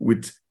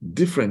with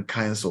different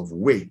kinds of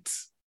weight,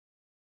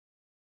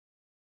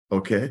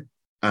 okay,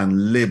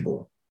 and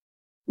labor,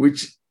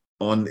 which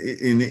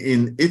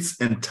in its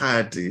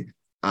entirety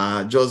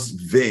are just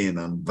vain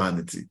and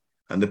vanity.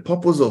 And the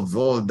purpose of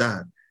all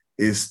that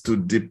is to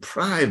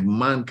deprive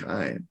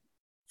mankind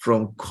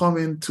from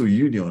coming to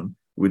union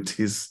with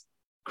his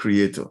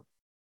creator.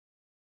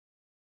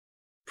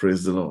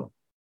 Praise the Lord.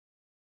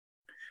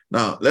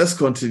 Now, let's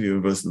continue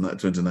in verse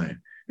 29.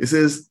 It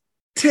says,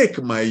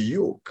 take my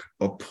yoke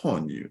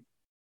upon you,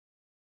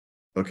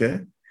 okay,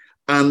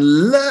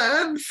 and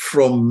learn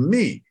from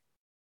me.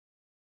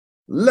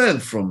 Learn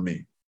from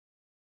me.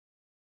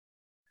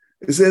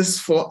 It says,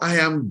 for I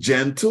am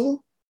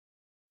gentle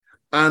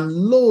and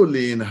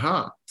lowly in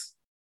heart.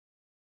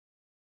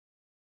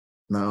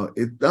 Now,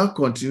 it now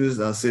continues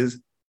and says,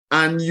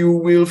 and you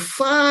will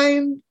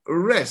find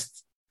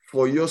rest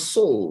for your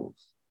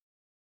souls.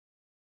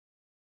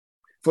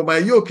 For my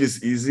yoke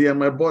is easy and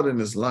my burden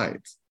is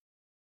light.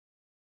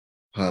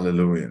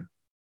 Hallelujah.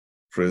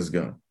 Praise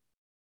God.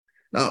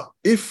 Now,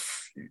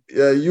 if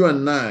you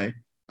and I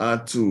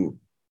are to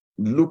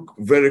look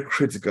very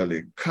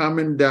critically,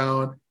 coming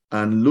down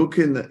and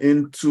looking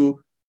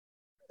into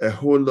a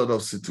whole lot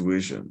of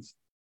situations,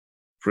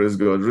 praise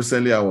God.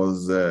 Recently, I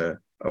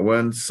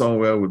went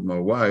somewhere with my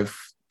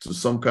wife to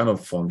some kind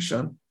of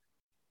function.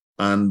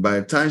 And by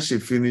the time she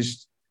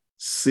finished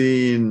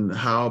seeing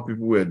how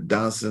people were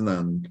dancing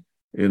and,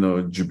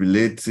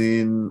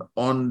 jubilating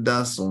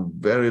under some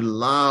very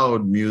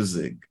loud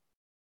music,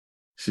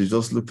 she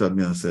just looked at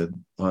me and said,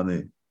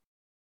 honey,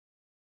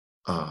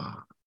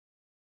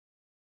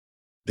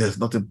 there's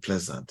nothing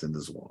pleasant in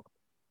this world.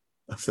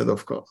 I said,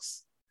 of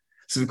course.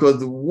 It's because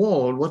the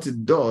world, what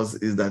it does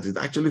is that it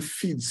actually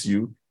feeds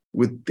you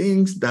with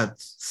things that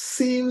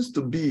seems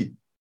to be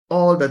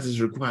all that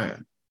is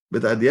required.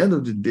 But at the end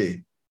of the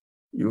day,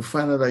 you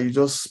find out that you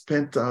just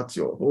spent out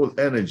your whole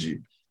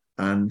energy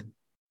and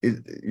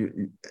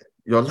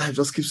your life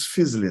just keeps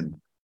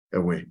fizzling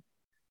away.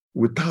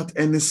 Without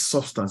any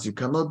substance, you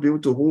cannot be able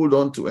to hold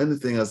on to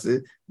anything and say,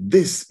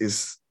 this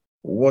is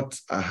what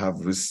I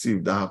have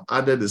received. I have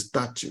added a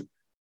statue.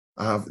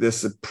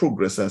 There's a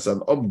progress, there's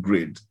an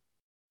upgrade,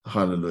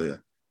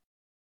 hallelujah,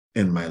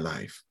 in my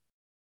life.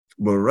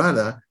 But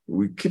rather,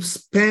 we keep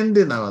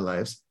spending our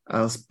lives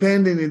and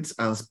spending it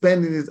and,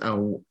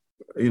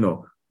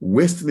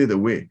 wasting it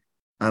away.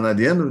 And at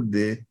the end of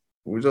the day,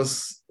 we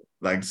just,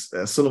 like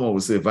Solomon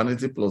would say,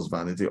 vanity plus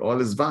vanity, all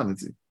is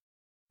vanity.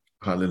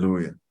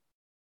 Hallelujah.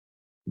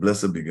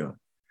 Blessed be God.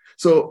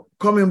 So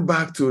coming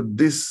back to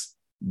this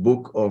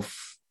book of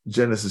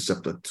Genesis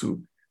chapter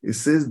 2, it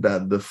says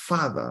that the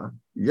Father,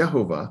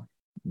 Jehovah,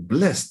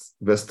 blessed,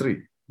 verse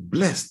 3,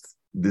 blessed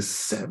the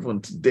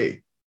seventh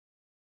day.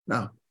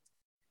 Now,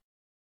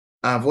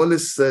 I've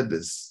always said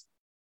this,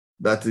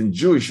 that in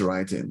Jewish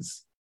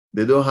writings,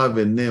 they don't have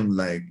a name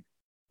like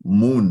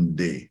Moon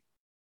Day,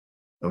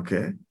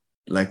 okay?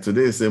 Like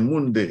today is a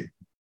Moon Day,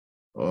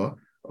 or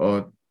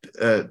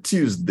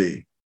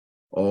Tuesday,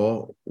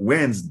 or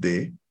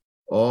Wednesday,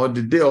 or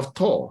the day of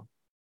Thor,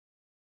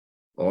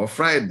 or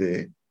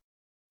Friday,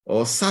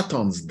 or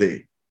Saturn's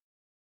Day.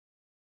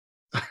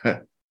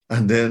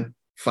 And then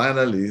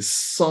finally,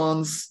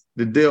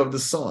 the day of the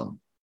sun.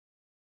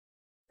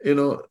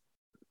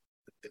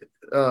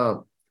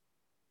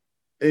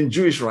 In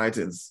Jewish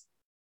writings,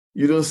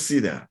 you don't see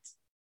that.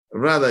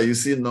 Rather, you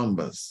see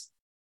numbers.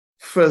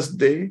 First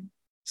day,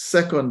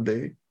 second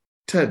day,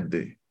 third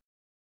day.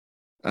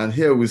 And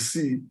here we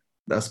see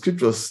that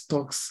Scripture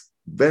talks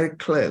very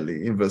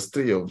clearly in verse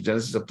 3 of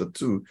Genesis chapter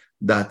 2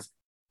 that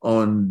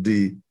on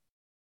the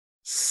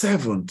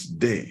seventh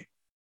day,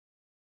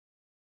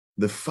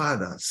 the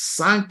Father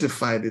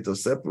sanctified it or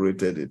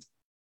separated it,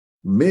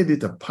 made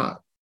it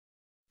apart,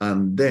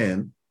 and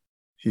then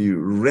he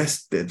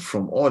rested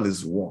from all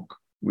his work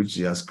which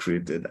he has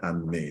created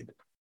and made.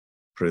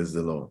 Praise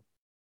the Lord.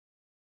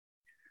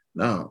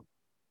 Now,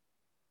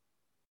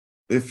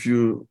 if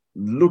you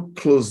look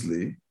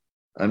closely,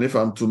 and if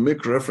I'm to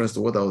make reference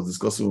to what I was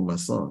discussing with my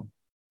son,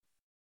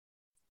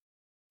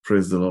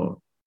 praise the Lord,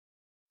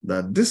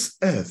 that this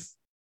earth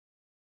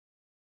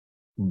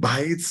by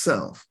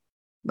itself,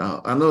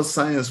 now I know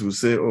science will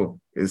say, oh,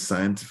 it's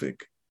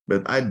scientific,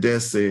 but I dare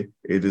say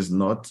it is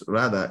not.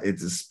 Rather, it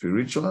is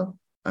spiritual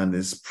and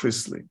it's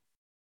priestly.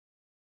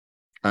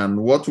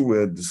 And what we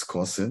were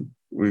discussing,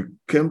 we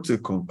came to a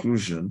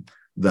conclusion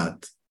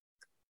that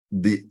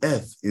the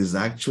earth is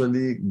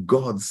actually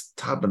God's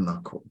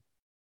tabernacle.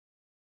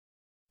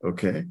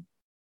 Okay?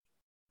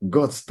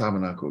 God's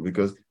tabernacle,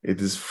 because it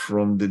is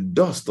from the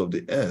dust of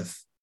the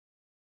earth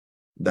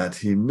that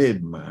he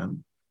made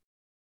man.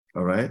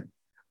 All right?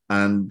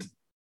 And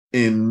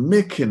in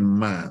making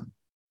man,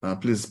 now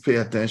please pay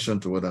attention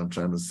to what I'm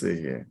trying to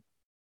say here.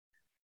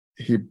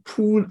 He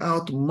pulled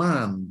out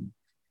man,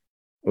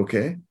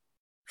 okay,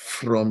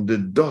 from the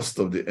dust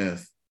of the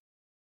earth.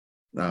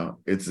 Now,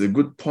 it's a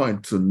good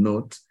point to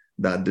note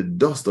that the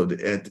dust of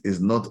the earth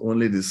is not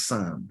only the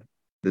sand.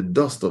 The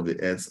dust of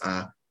the earth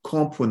are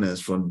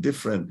components from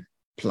different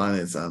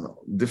planets and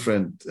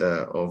different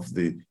of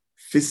the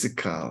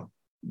physical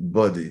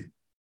body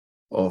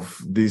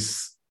of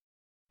this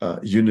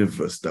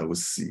universe that we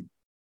see,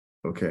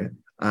 okay?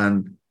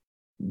 And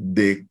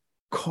they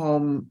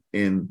come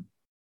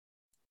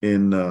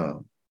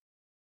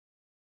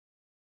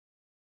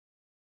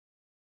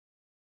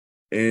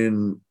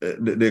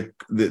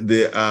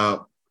they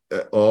are,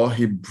 or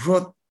he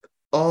brought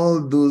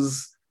all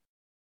those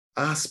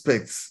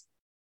aspects,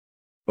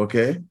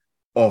 okay,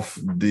 of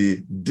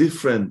the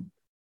different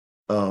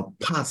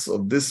parts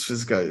of this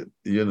physical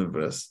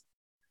universe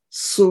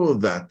so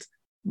that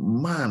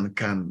man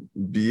can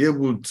be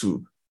able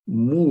to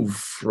move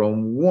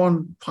from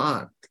one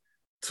part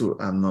to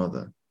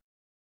another.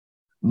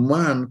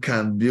 Man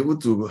can be able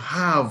to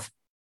have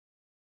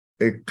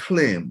a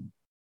claim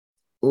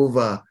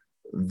over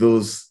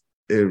those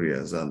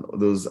areas and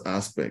those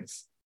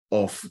aspects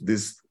of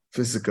this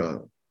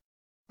physical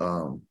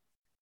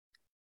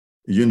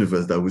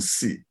universe that we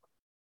see.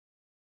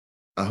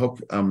 I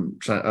hope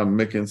I'm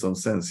making some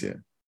sense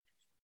here.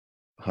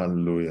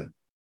 Hallelujah.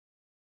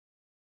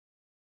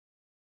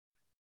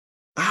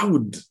 I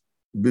would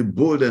be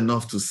bold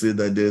enough to say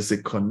that there's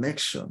a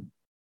connection,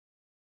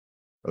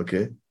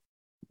 okay,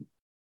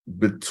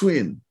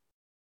 between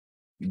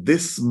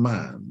this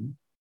man,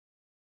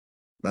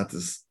 that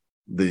is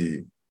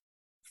the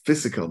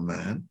physical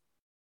man,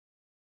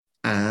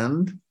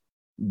 and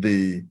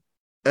the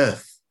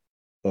earth,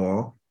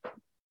 or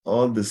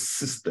all the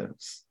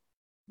systems,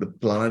 the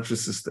planetary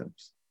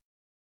systems.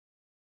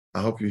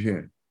 I hope you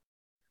hear.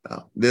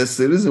 There's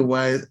a reason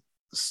why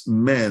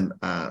men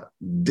are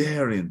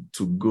daring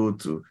to go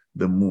to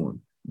the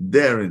moon,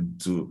 daring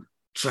to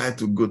try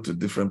to go to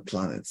different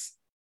planets,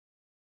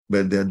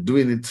 but they're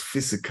doing it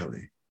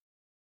physically.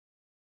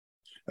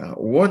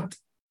 What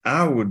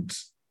I would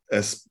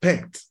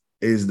expect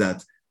is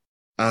that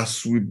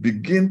as we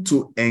begin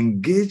to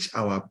engage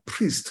our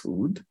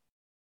priesthood,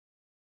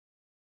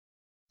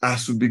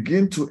 as we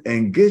begin to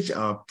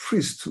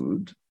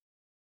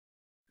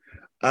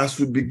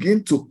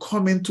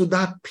come into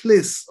that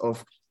place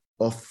of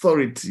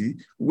authority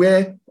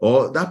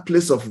or that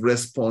place of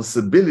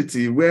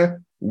responsibility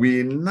where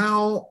we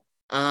now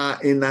are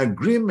in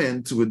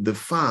agreement with the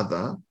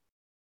Father,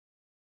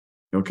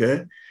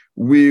 okay,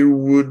 we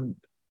would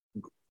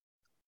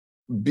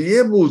be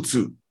able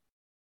to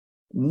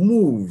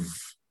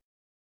move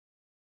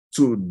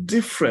to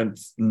different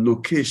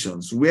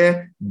locations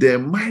where there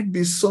might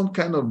be some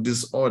kind of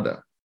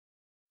disorder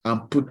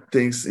and put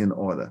things in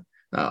order.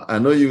 Now, I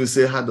know you will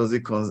say, how does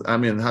it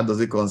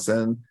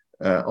concern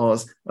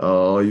us?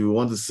 Or you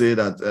want to say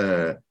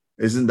that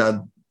isn't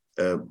that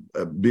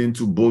being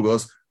too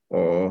bogus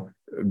or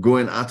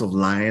going out of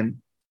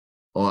line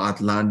or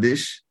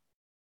outlandish?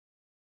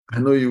 I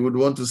know you would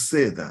want to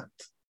say that.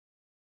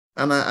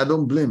 And I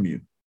don't blame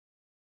you.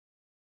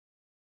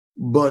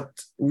 But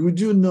would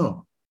you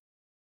know,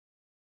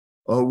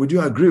 or would you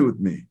agree with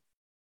me,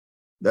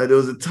 that there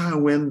was a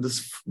time when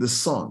the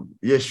Son,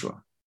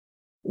 Yeshua,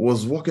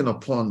 was walking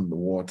upon the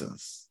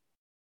waters?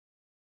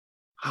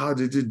 How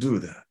did he do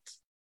that?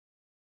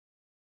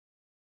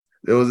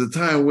 There was a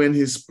time when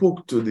he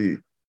spoke to the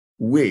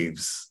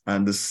waves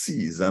and the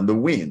seas and the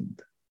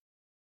wind.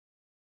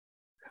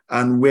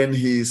 And when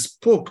he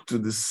spoke to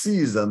the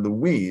seas and the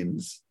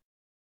winds,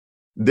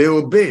 they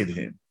obeyed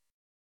him.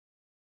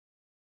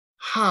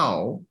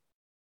 How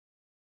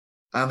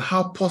and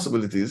how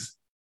possible it is?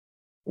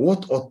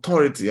 What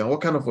authority and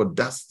what kind of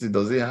audacity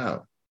does he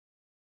have?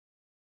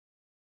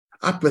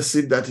 I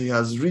perceive that he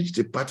has reached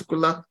a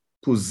particular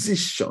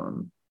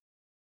position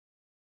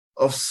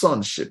of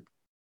sonship.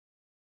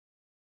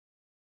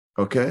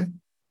 Okay?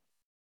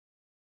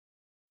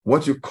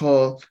 What you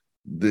call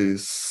the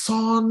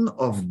Son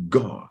of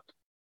God.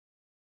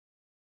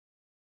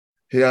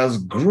 He has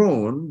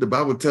grown. The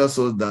Bible tells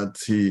us that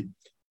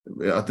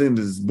I think in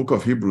this book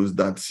of Hebrews,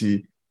 that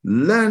he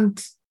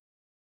learned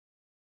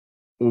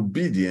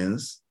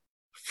obedience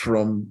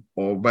from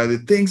or by the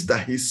things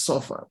that he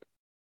suffered.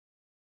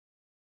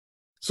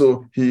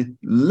 So he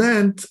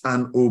learned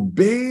and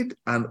obeyed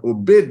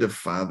the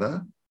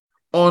Father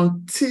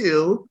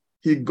until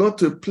he got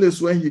to a place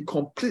where he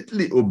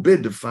completely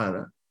obeyed the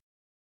Father.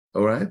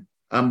 All right?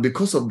 And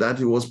because of that,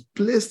 he was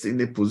placed in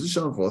a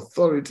position of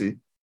authority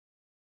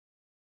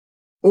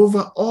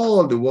over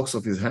all the works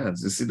of his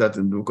hands. You see that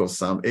in the book of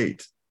Psalm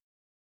 8.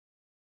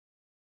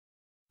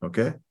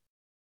 Okay?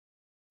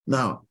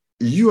 Now,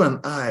 you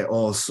and I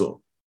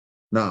also.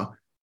 Now,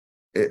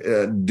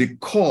 the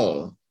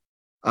call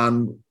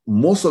and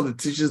most of the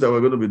teachings that we're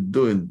going to be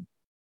doing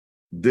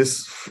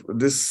this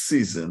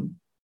season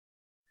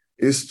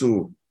is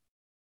to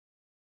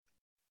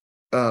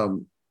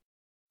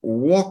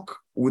walk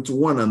with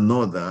one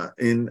another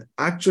in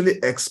actually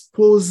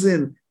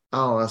exposing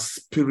our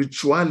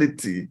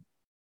spirituality,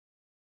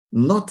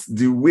 not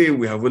the way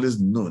we have always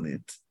known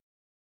it,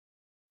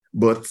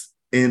 but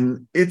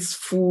in its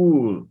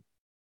full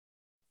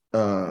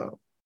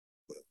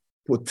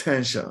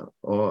potential,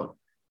 or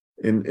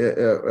in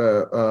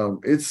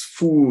its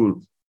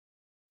full,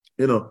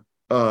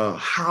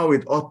 how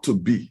it ought to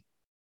be,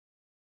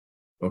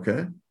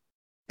 okay,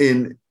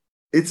 in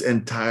its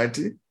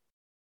entirety.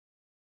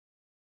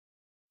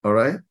 All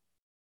right?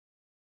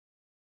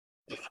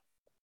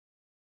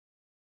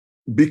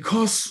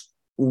 Because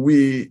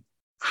we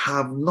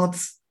have not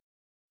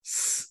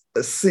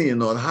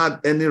seen or had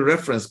any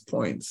reference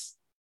points,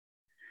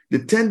 the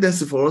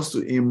tendency for us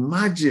to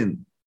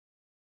imagine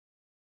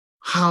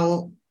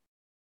how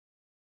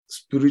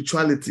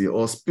spirituality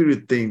or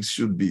spirit things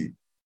should be.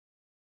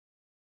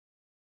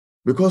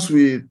 Because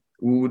we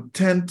would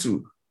tend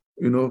to,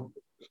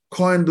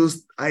 coin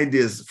those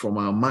ideas from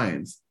our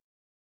minds.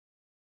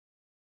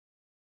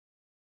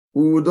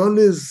 We would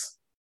always,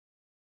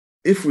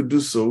 if we do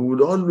so, we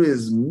would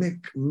always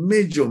make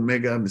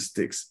mega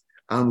mistakes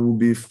and we'll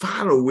be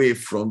far away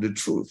from the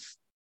truth.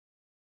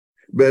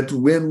 But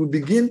when we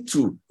begin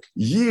to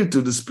yield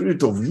to the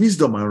spirit of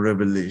wisdom and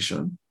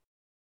revelation,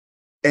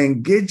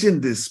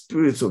 engaging the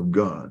Spirit of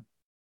God,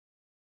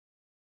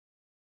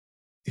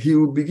 he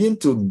will begin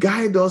to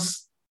guide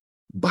us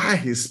by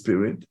his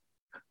Spirit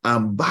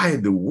and by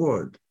the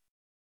word.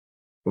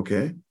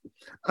 Okay?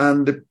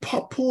 And the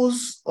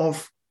purpose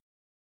of,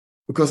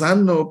 because I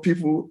know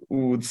people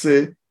who would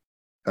say,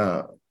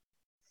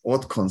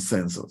 what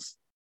consensus?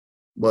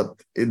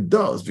 But it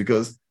does,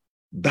 because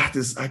that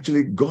is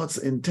actually God's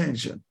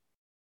intention.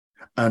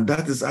 And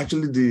that is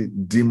actually the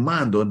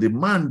demand or the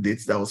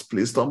mandate that was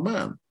placed on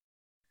man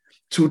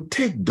to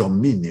take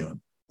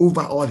dominion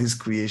over all his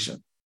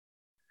creation.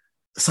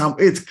 Psalm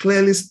 8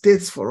 clearly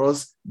states for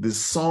us the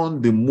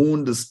sun, the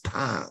moon, the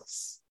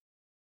stars.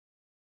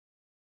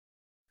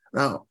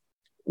 Now,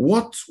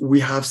 what we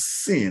have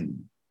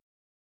seen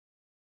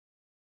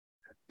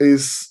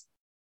is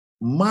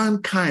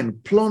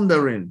mankind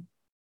plundering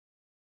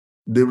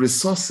the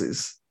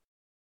resources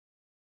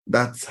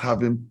that have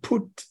been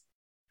put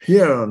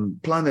here on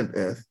planet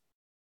Earth,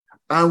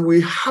 and we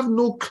have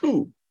no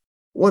clue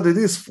what it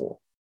is for.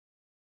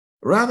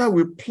 Rather,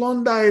 we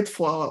plunder it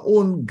for our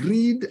own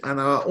greed and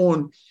our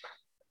own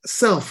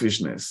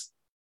selfishness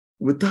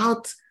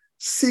without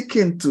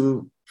seeking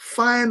to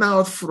find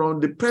out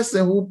from the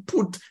person who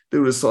put the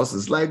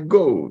resources, like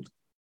gold.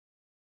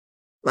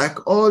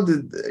 Like all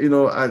the,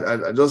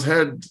 I just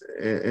heard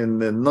in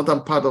the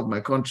northern part of my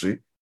country,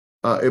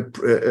 a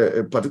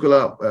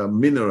particular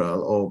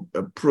mineral or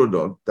a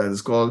product that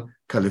is called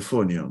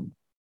californium.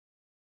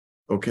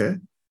 Okay?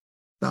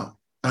 Now,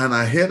 and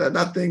I heard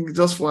that thing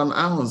just for an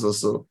ounce or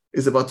so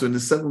is about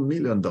 $27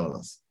 million.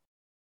 Now,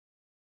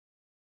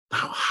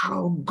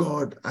 how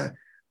God, I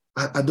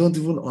don't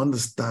even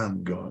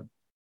understand God,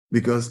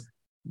 because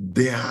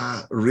there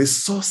are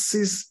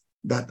resources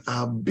that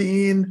are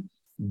being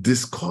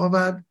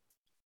discovered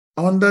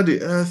under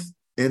the earth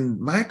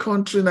in my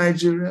country,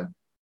 Nigeria,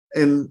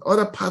 in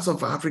other parts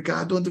of Africa.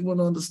 I don't even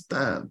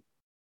understand.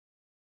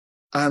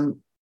 And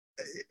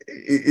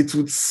it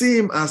would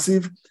seem as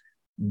if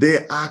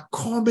they are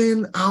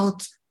coming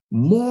out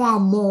more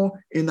and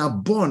more in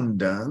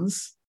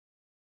abundance,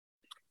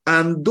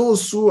 and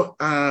those who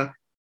are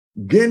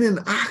gaining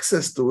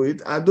access to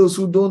it are those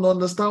who don't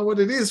understand what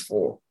it is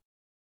for.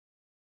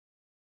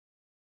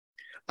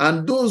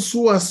 And those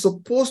who are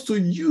supposed to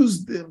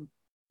use them,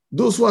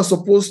 those who are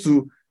supposed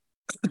to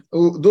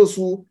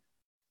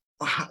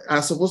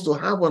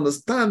have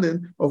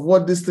understanding of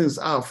what these things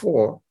are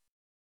for,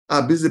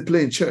 are busy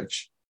playing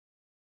church.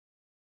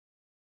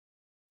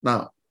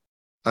 Now,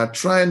 I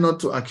try not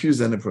to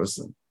accuse any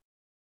person.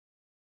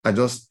 I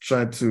just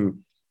try to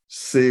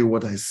say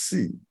what I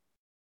see.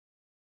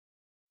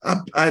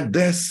 I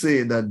dare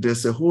say that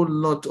there's a whole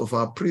lot of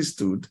our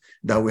priesthood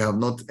that we have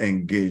not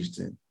engaged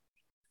in.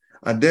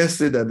 I dare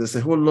say that there's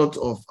a whole lot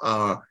of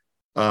our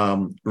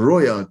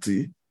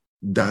royalty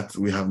that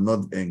we have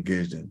not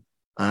engaged in.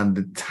 And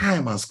the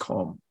time has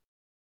come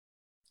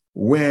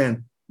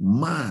when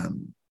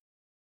man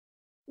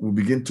will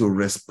begin to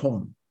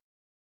respond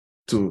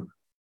to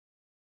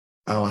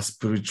our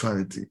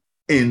spirituality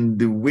in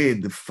the way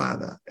the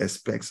Father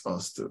expects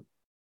us to.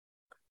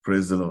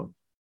 Praise the Lord.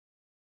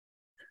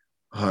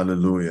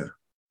 Hallelujah.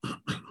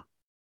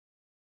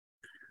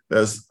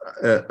 There's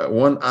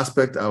one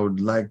aspect I would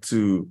like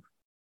to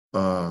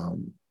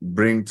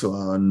bring to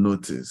our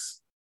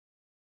notice.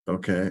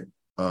 Okay.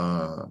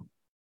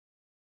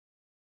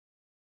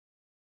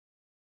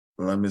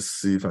 Let me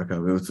see if I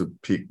can be able to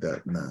pick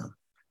that now.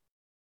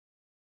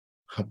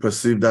 I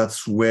perceive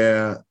that's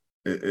where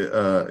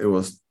it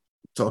was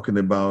talking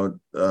about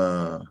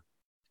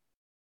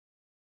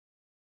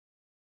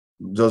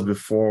just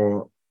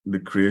before the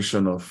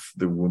creation of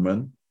the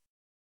woman.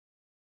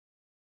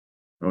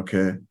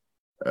 Okay.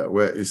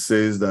 Where it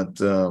says that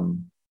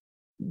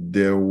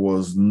there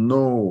was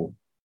no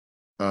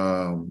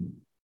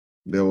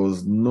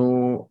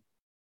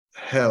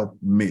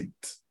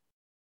helpmate.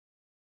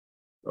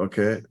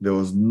 Okay, there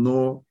was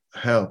no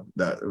help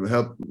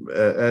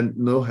and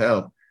no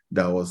help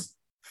that was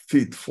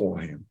fit for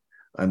him.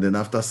 And then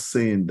after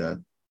saying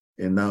that,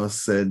 he now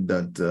said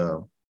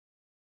that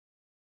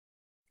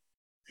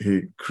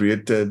he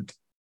created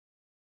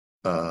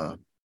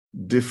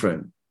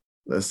different.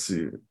 Let's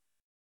see.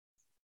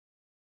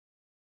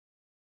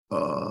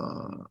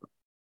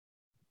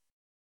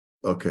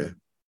 Okay,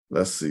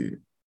 let's see.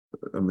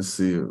 Let me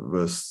see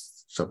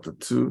verse chapter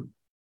 2,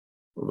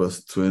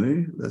 verse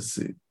 20. Let's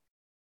see.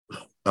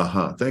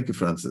 Thank you,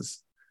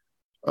 Francis.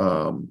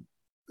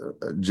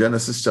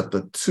 Genesis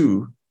chapter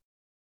 2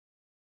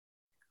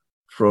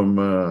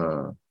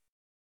 from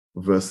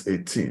verse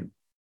 18.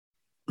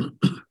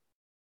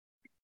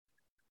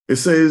 It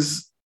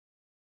says,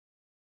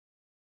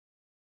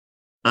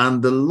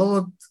 and the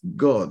Lord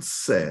God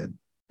said,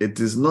 it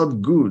is not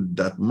good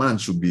that man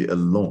should be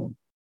alone.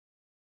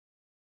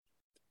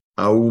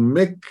 I will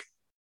make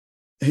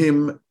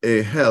him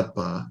a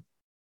helper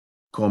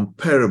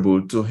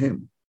comparable to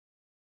him.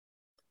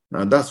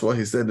 Now, that's what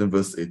he said in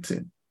verse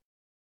 18.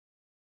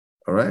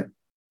 All right?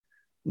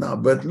 Now,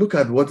 but look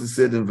at what he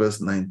said in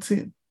verse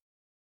 19.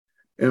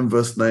 In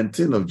verse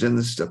 19 of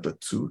Genesis chapter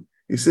 2,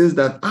 he says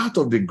that out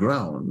of the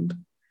ground,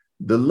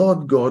 the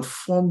Lord God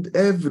formed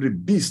every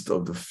beast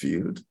of the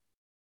field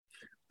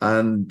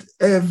and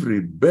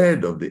every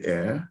bird of the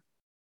air,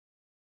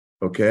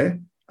 okay?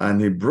 And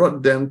he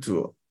brought them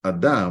to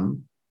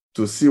Adam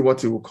to see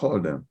what he would call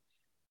them.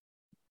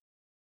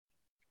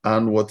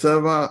 And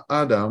whatever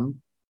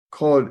Adam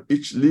called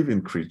each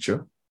living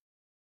creature,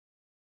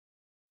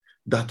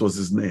 that was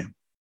his name.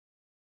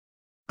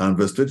 And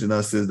verse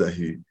 29 says that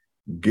he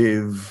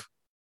gave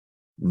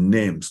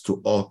names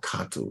to all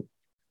cattle,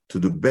 to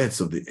the birds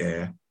of the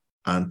air,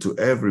 and to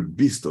every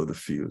beast of the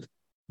field.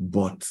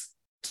 But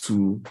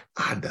to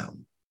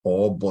Adam,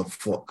 but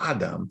for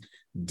Adam,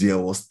 there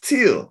was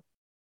still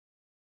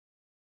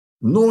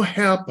no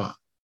helper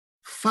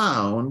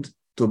found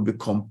to be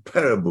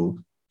comparable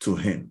to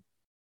him.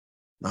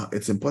 Now,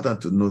 it's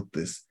important to note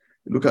this.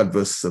 Look at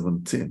verse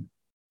 17,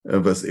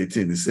 verse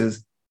 18. It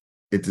says,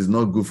 it is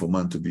not good for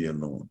man to be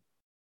alone.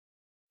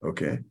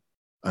 Okay?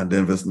 And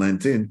then verse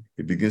 19,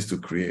 he begins to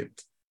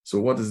create. So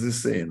what is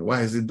this saying?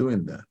 Why is he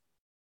doing that?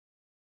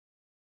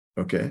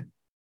 Okay?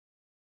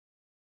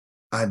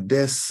 I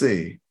dare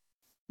say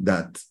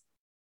that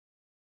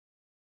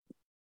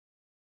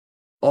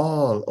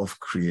all of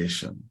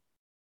creation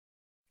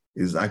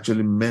is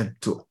actually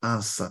meant to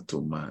answer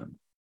to man.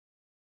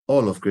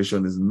 All of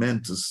creation is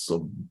meant to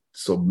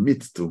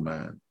submit to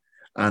man.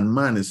 And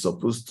man is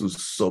supposed to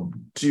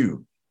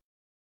subdue,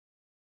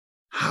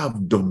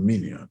 have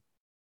dominion.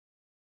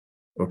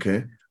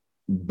 Okay?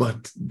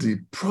 But the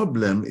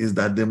problem is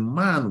that the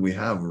man we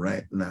have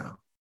right now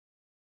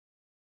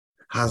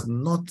has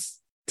not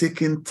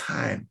taken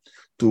time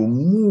to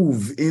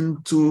move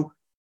into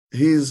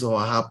his or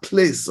her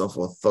place of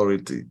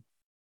authority.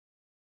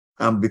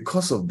 And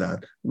because of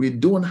that, we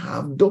don't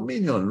have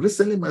dominion.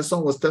 Recently, my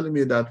son was telling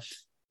me that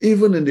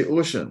even in the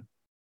ocean,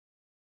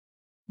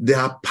 there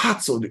are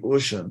parts of the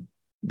ocean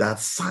that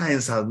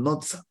science has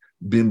not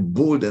been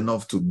bold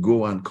enough to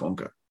go and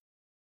conquer.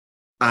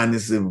 And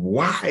it's a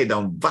wide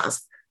and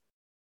vast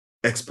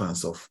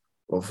expanse of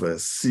a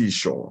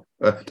seashore,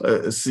 a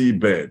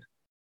seabed.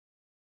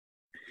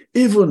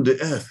 Even the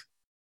earth,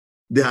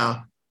 there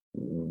are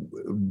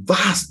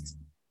vast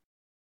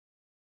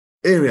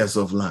areas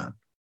of land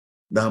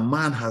that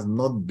man has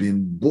not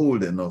been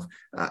bold enough.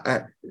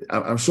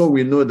 I'm sure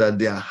we know that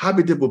there are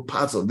habitable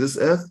parts of this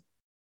earth,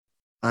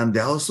 and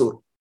there are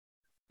also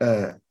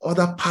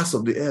other parts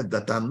of the earth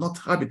that are not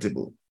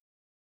habitable.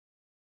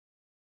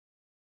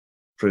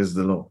 Praise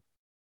the Lord.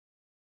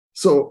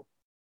 So,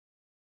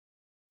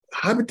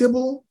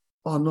 habitable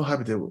or not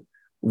habitable,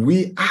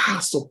 we are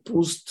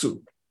supposed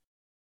to,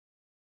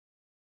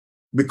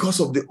 because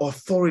of the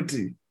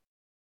authority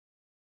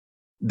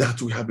that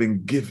we have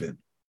been given,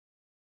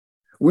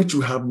 which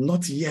we have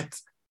not yet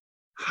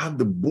had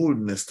the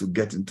boldness to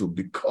get into,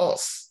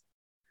 because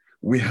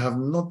we are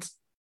not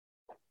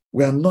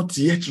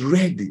yet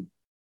ready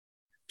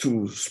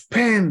to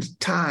spend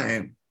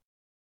time,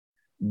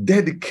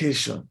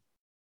 dedication,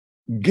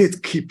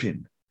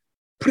 gatekeeping,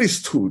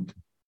 priesthood.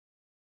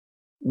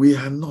 We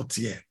are not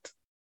yet.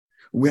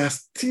 We are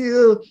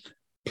still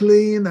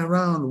playing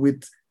around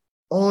with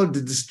all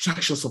the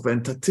distractions of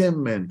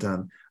entertainment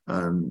and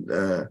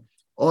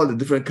all the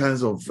different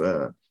kinds of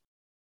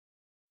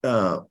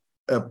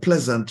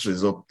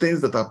pleasantries, or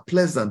things that are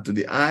pleasant to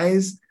the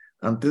eyes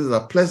and things that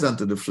are pleasant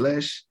to the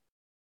flesh,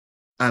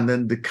 and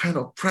then the kind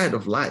of pride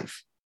of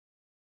life.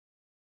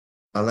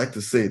 I like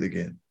to say it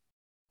again.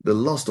 The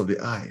lust of the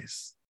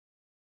eyes,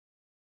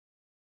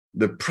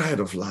 the pride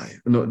of life.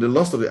 No, the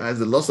lust of the eyes,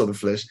 the lust of the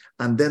flesh,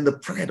 and then the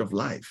pride of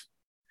life.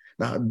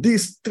 Now,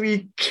 these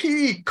three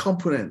key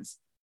components,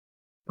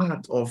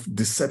 part of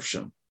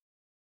deception,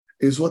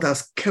 is what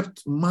has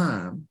kept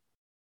man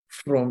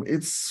from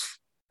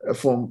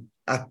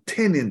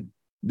attaining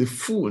the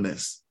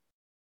fullness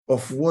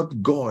of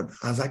what God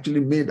has actually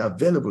made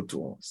available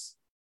to us.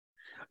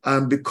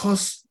 And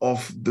because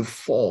of the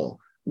fall,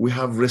 we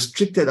have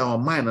restricted our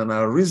mind and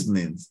our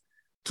reasonings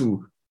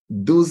to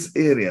those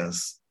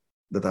areas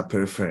that are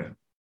peripheral.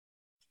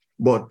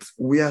 But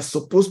we are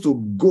supposed to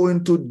go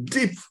into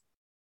deep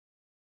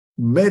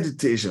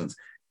meditations.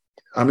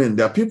 I mean,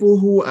 there are people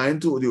who are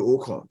into the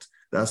occult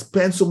that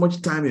spend so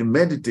much time in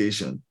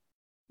meditation,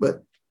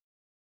 but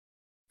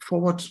for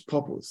what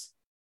purpose?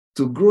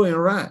 To grow in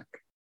rank.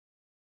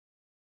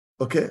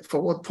 Okay,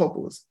 for what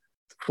purpose?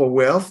 For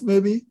wealth,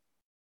 maybe?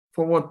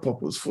 For what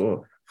purpose?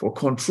 For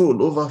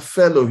control over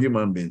fellow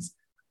human beings.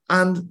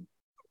 And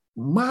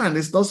man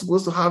is not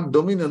supposed to have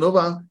dominion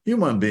over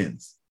human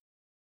beings.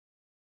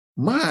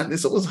 Man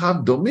is supposed to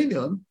have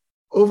dominion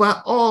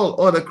over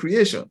all other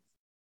creation.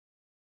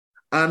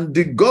 And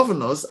the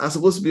governors are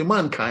supposed to be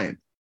mankind.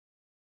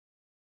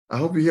 I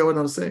hope you hear what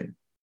I'm saying.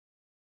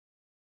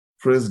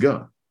 Praise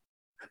God.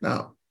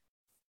 Now,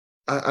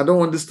 I don't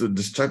want this to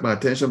distract my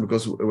attention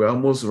because we're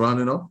almost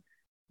rounding up.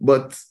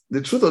 But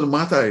the truth of the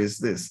matter is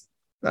this,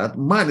 that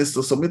man is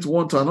to submit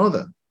one to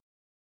another.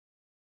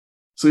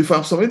 So if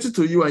I'm submitted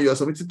to you and you are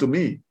submitted to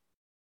me,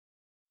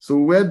 so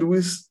where do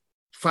we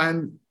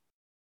find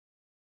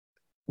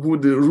who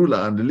the ruler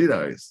and the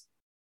leader is?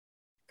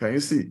 Can you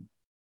see?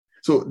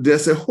 So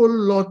there's a whole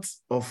lot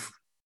of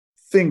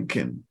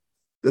thinking.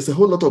 There's a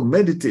whole lot of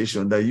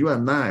meditation that you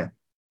and I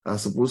are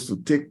supposed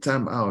to take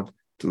time out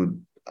to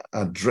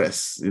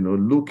address,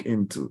 look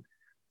into,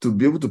 to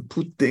be able to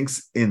put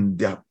things in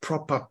their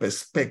proper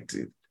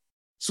perspective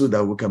so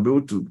that we can be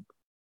able to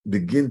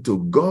begin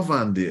to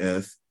govern the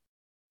earth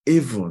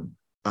even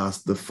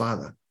as the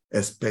Father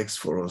expects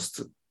for us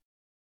to.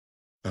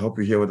 I hope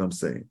you hear what I'm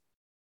saying.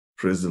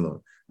 Praise the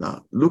Lord.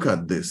 Now, look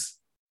at this.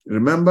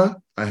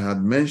 Remember, I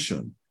had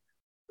mentioned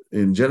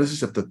in Genesis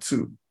chapter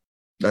 2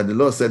 that the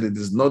Lord said it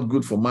is not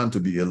good for man to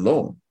be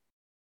alone.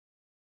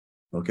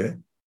 Okay?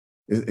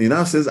 He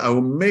now says, I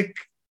will make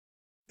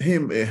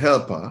him a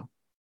helper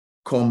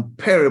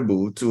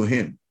comparable to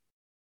him.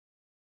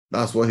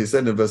 That's what he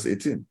said in verse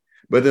 18.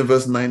 But in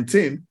verse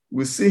 19,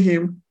 we see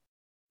him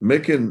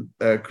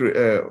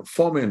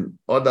forming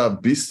other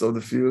beasts of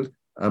the field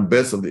and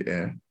birds of the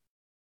air.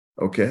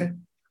 Okay?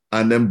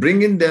 And then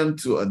bringing them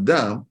to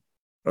Adam,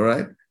 all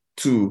right,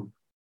 to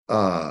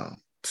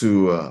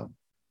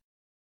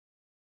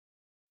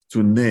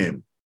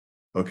name.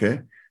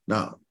 Okay?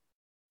 Now,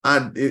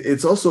 and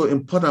it's also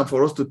important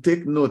for us to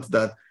take note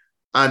that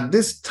at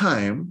this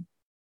time,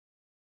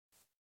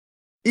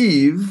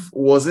 Eve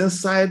was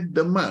inside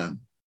the man.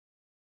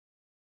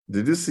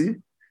 Did you see?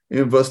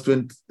 In verse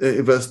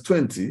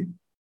 20,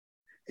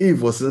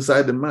 Eve was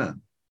inside the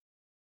man.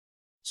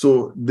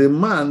 So the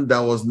man that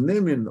was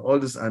naming all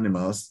these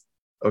animals,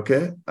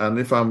 okay, and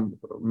if I'm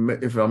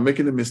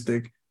making a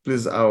mistake,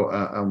 please,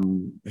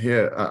 I'm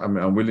here.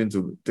 I'm willing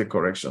to take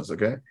corrections,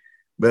 okay?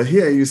 But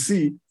here you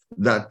see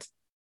that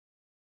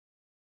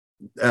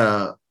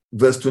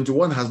verse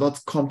 21 has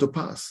not come to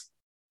pass.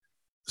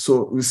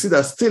 So we see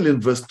that still in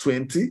verse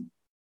 20,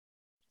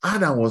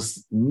 Adam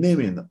was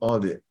naming all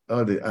the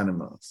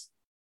animals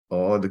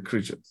or all the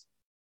creatures.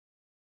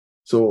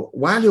 So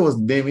while he was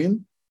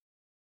naming,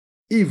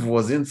 Eve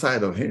was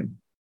inside of him.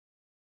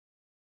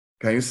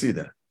 Can you see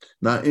that?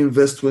 Now in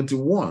verse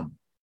 21,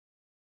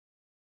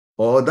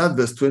 or that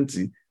verse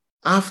 20,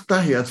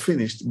 after he had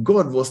finished,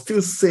 God was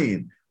still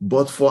saying,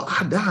 but for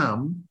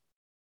Adam,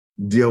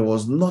 there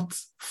was not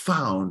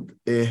found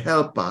a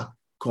helper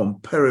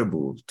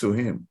comparable to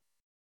him.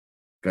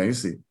 Can you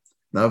see?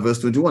 Now verse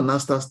 21 now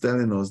starts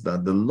telling us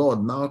that the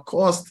Lord now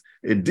caused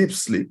a deep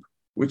sleep,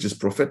 which is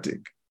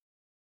prophetic,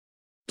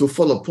 to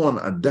fall upon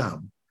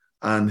Adam,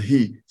 and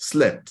he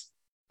slept.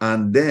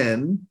 And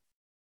then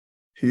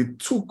he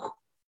took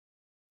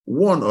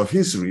one of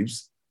his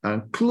ribs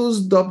and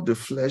closed up the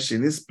flesh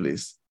in his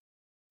place.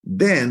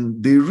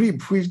 Then the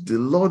rib which the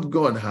Lord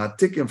God had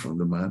taken from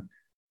the man,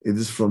 it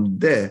is from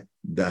there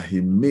that he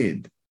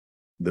made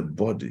the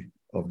body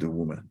of the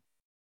woman.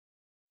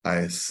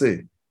 I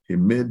say, he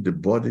made the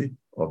body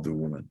of the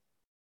woman.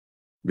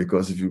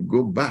 Because if you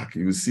go back,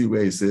 you see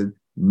where he said,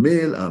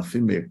 male and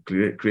female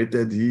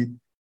created he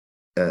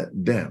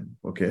them.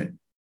 Okay?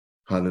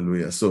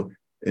 Hallelujah. So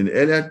in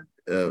earlier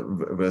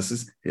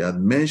verses, he had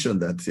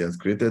mentioned that he has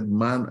created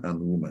man and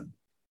woman.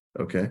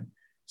 Okay?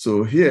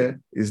 So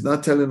here he's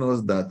not telling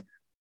us that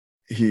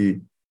he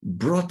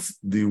brought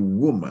the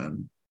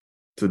woman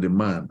to the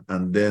man,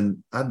 and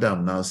then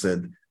Adam now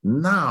said,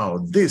 now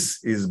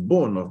this is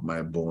bone of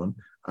my bone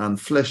and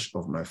flesh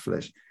of my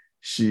flesh.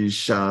 She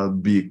shall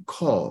be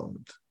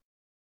called,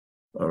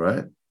 all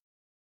right,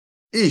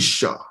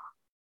 Isha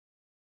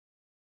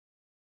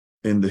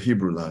in the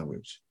Hebrew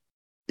language.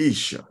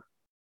 Isha.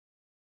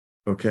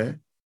 Okay?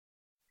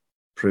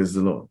 Praise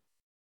the Lord.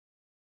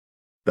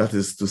 That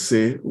is to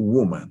say,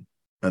 woman.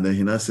 And then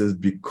he now says,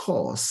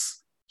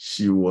 because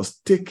she was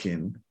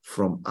taken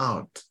from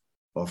out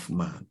of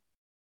man.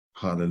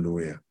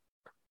 Hallelujah.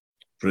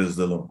 Praise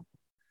the Lord.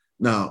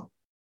 Now,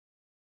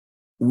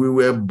 we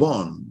were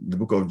born, the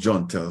book of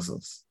John tells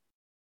us,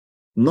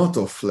 not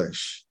of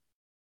flesh,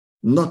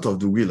 not of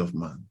the will of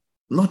man,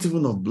 not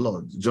even of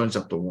blood, John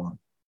chapter 1,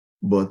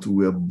 but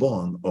we were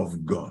born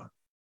of God.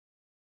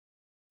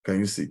 Can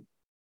you see?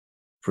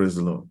 Praise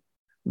the Lord.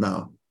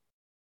 Now,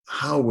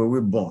 how were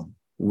we born?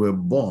 We were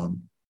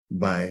born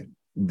by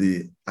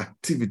the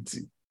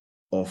activity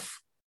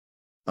of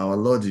our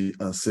Lord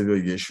and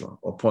Savior Yeshua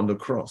upon the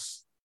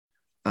cross.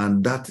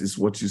 And that is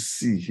what you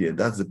see here.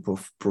 That's the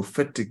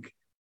prophetic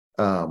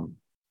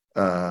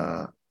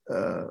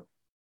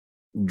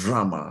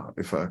drama,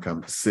 if I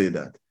can say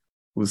that.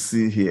 We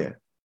see here.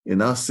 It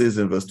now says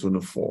in verse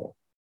 24,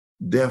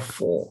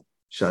 therefore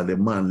shall the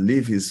man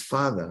leave his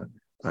father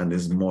and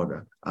his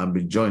mother and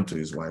be joined to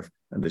his wife,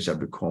 and they shall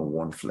become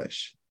one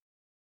flesh.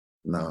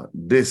 Now,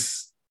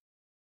 this,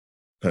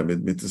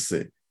 permit me to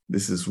say,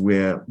 this is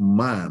where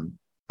man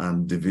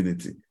and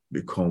divinity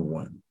become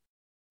one.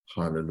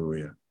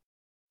 Hallelujah.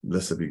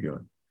 Blessed be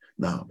God.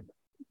 Now,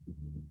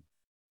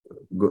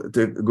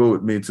 go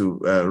with me to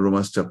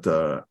Romans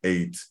chapter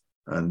 8,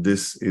 and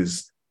this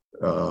is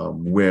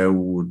where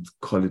we would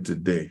call it a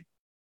day.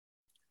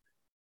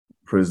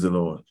 Praise the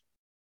Lord.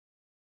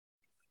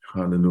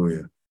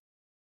 Hallelujah.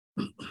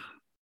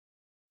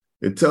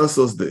 It tells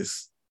us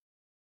this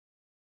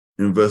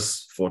in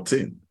verse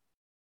 14.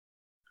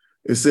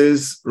 It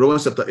says,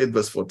 Romans chapter 8,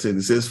 verse 14,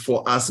 it says,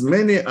 for as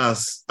many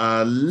as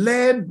are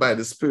led by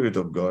the Spirit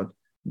of God,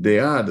 they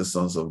are the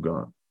sons of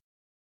God.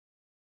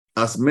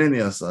 As many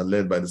as are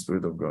led by the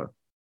Spirit of God.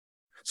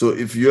 So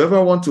if you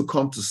ever want to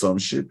come to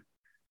sonship,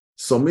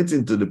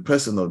 submitting to the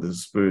person of the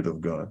Spirit of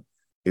God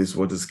is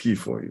what is key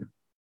for you.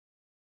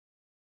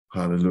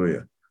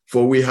 Hallelujah.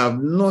 For we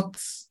have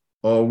not,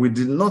 or we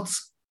did not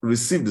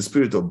receive the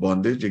spirit of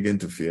bondage again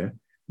to fear,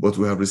 but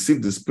we have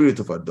received the spirit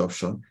of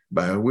adoption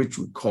by which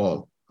we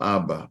call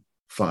Abba,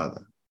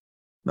 Father.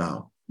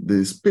 Now,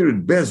 the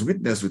Spirit bears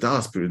witness with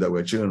our spirit that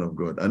we're children of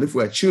God. And if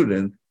we're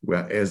children, we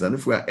are heirs. And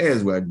if we are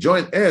heirs, we are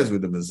joint heirs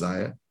with the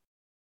Messiah.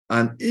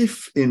 And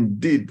if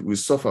indeed we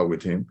suffer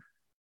with him,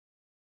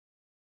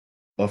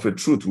 of a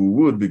truth, we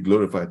would be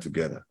glorified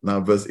together.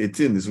 Now, verse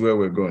 18 is where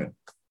we're going.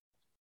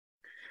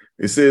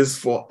 It says,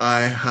 for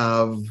I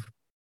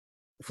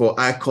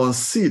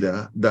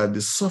consider that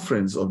the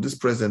sufferings of this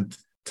present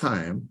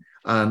time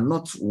are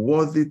not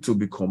worthy to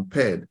be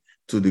compared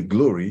to the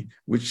glory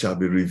which shall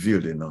be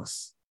revealed in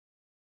us.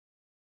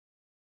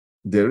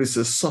 There is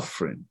a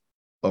suffering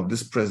of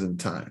this present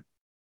time.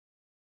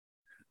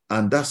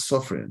 And that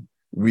suffering,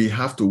 we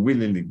have to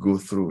willingly go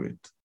through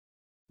it,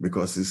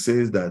 because it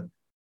says that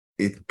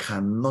it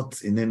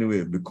cannot in any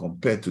way be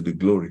compared to the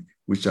glory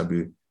which shall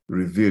be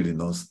revealed in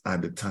us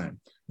at the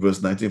time.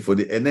 Verse 19, for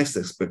the earnest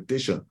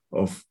expectation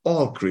of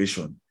all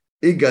creation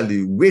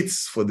eagerly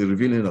waits for the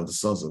revealing of the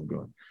sons of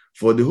God.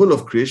 For the whole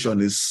of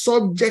creation is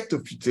subject to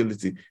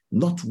futility,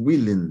 not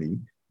willingly,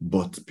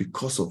 but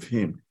because of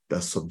him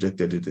that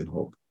subjected it in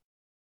hope.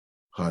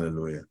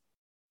 Hallelujah.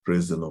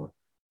 Praise the Lord.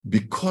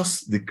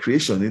 Because the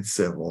creation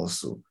itself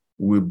also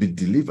will be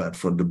delivered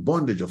from the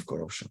bondage of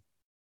corruption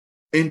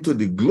into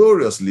the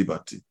glorious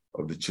liberty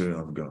of the children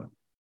of God.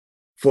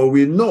 For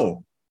we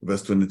know,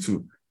 verse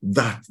 22,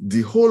 that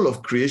the whole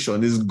of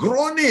creation is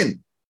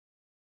groaning,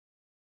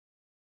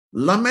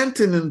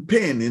 lamenting in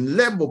pain, in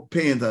labor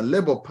pains and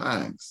labor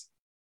pangs,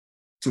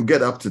 to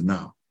get up to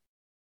now.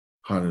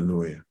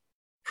 Hallelujah.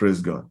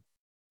 Praise God.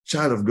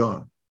 Child of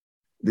God,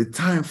 the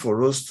time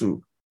for us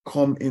to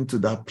come into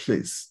that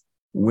place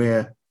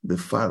where the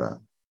Father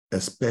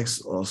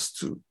expects us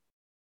to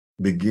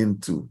begin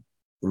to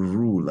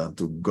rule and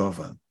to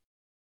govern,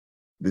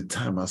 the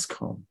time has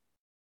come.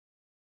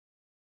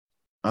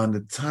 And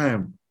the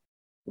time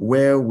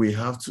where we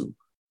have to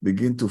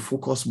begin to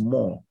focus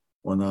more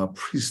on our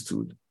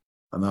priesthood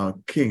and our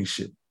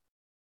kingship,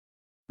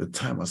 the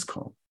time has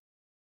come.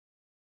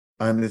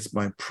 And it's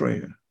my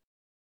prayer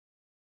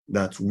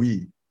that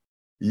we,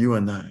 you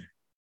and I,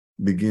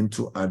 begin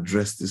to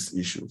address these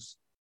issues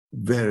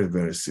very,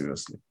 very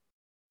seriously.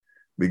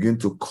 Begin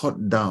to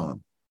cut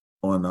down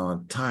on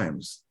our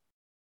times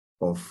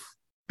of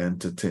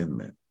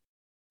entertainment.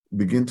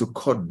 Begin to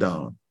cut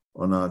down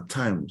on our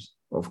times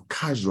of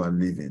casual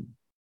living,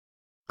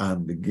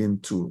 and begin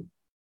to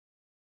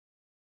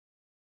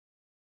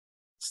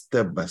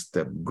step by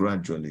step,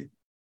 gradually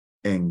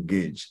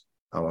engage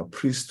our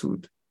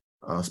priesthood,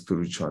 our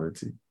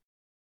spirituality,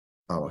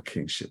 our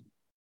kingship.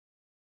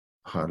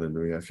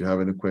 Hallelujah. If you have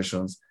any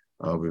questions,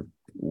 I'll be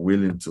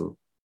willing to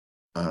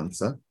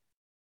answer.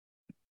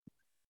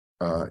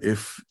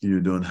 If you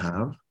don't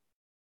have,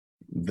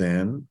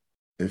 then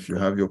if you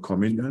have your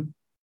communion,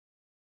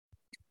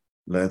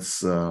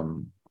 let's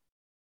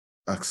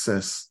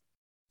access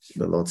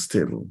the Lord's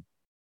table.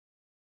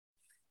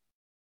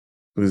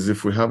 Please,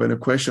 if we have any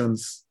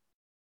questions,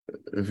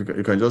 if you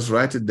can just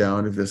write it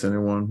down if there's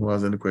anyone who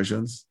has any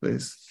questions,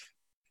 please.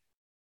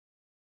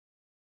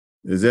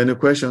 Is there any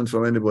questions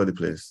from anybody,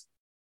 please?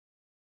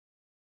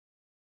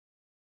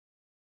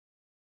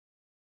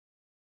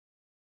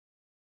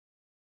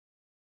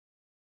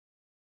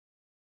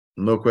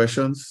 No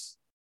questions?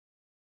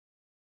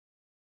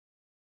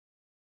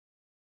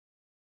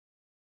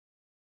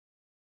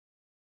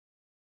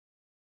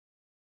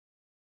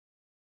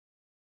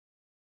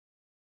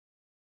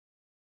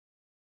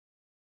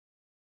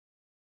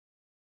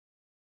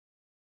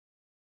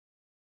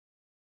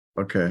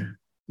 Okay,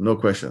 no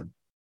question.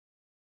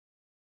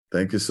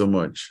 Thank you so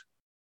much.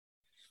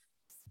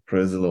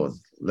 Praise the Lord.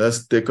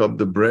 Let's take up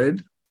the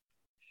bread.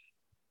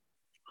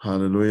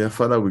 Hallelujah.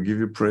 Father, we give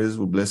you praise.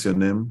 We bless your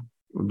name.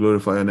 We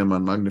glorify your name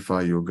and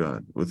magnify you,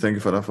 God. We thank you,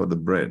 Father, for the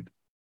bread.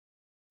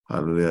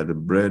 Hallelujah. The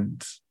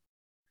bread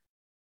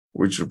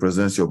which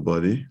represents your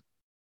body,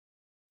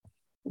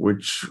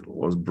 which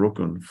was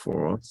broken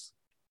for us.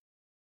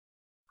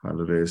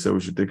 Hallelujah. So we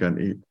should take and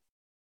eat.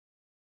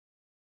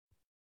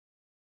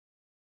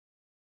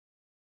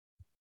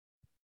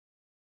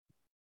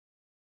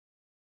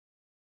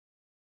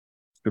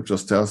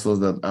 Scriptures tells us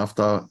that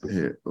after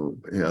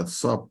he had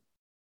supped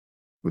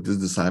with his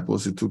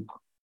disciples, he took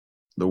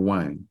the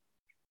wine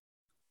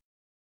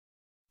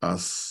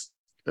as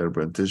a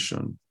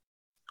representation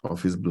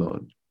of his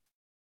blood.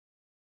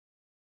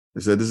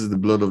 He said, "This is the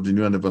blood of the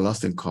new and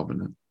everlasting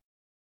covenant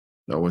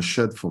that was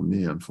shed for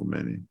me and for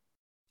many."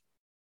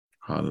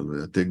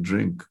 Hallelujah. Take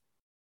drink.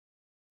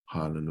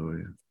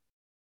 Hallelujah.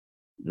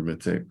 You may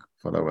take.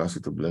 Father, we ask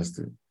you to bless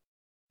the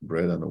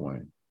bread and the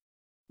wine.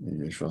 In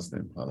Yeshua's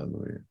name.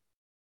 Hallelujah.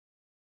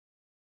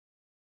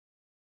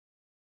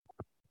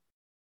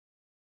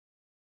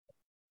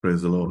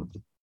 Praise the Lord.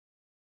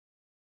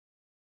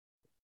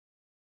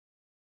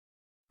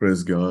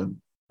 Praise God.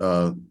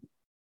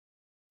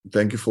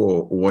 Thank you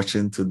for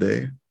watching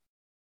today.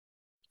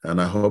 And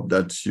I hope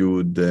that you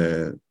would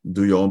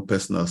do your own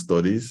personal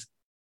studies.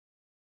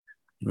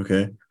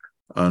 Okay.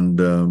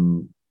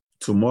 And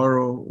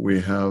tomorrow we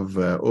have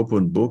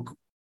open book.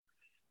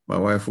 My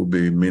wife will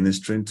be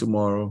ministering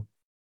tomorrow.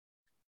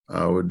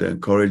 I would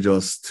encourage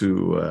us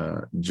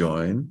to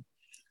join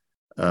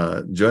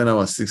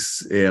our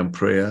 6 a.m.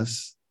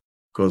 prayers,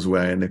 because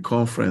we're in a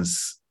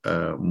conference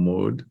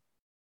mode.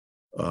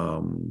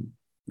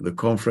 The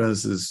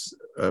conference is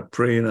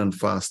praying and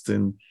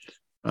fasting,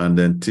 and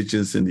then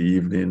teachings in the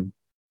evening.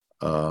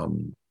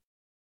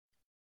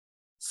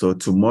 So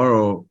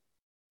tomorrow,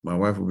 my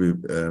wife will be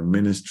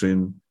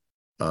ministering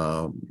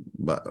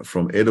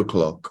from 8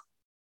 o'clock,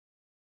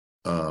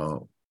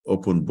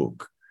 open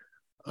book.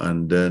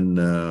 And then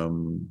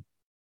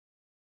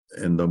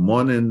in the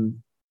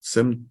morning,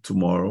 same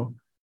tomorrow,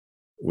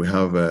 we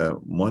have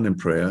morning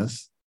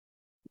prayers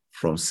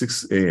from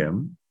 6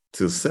 a.m.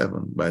 till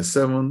 7. By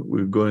 7,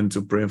 we're going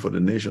to pray for the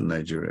nation,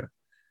 Nigeria.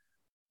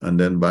 And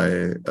then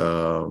by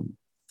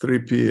 3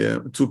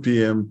 p.m., 2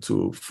 p.m.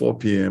 to 4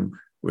 p.m.,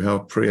 we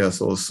have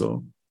prayers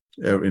also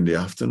in the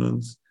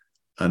afternoons.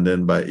 And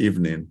then by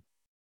evening,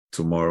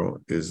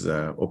 tomorrow is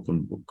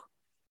open book.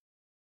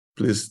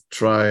 Please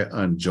try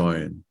and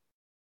join.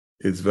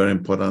 It's very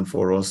important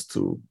for us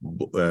to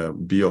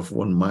be of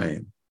one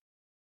mind.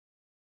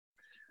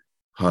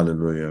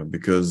 Hallelujah.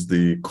 Because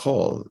the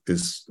call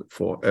is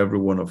for every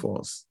one of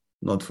us,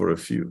 not for a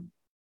few.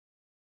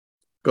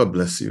 God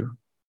bless you,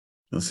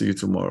 and see you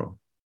tomorrow.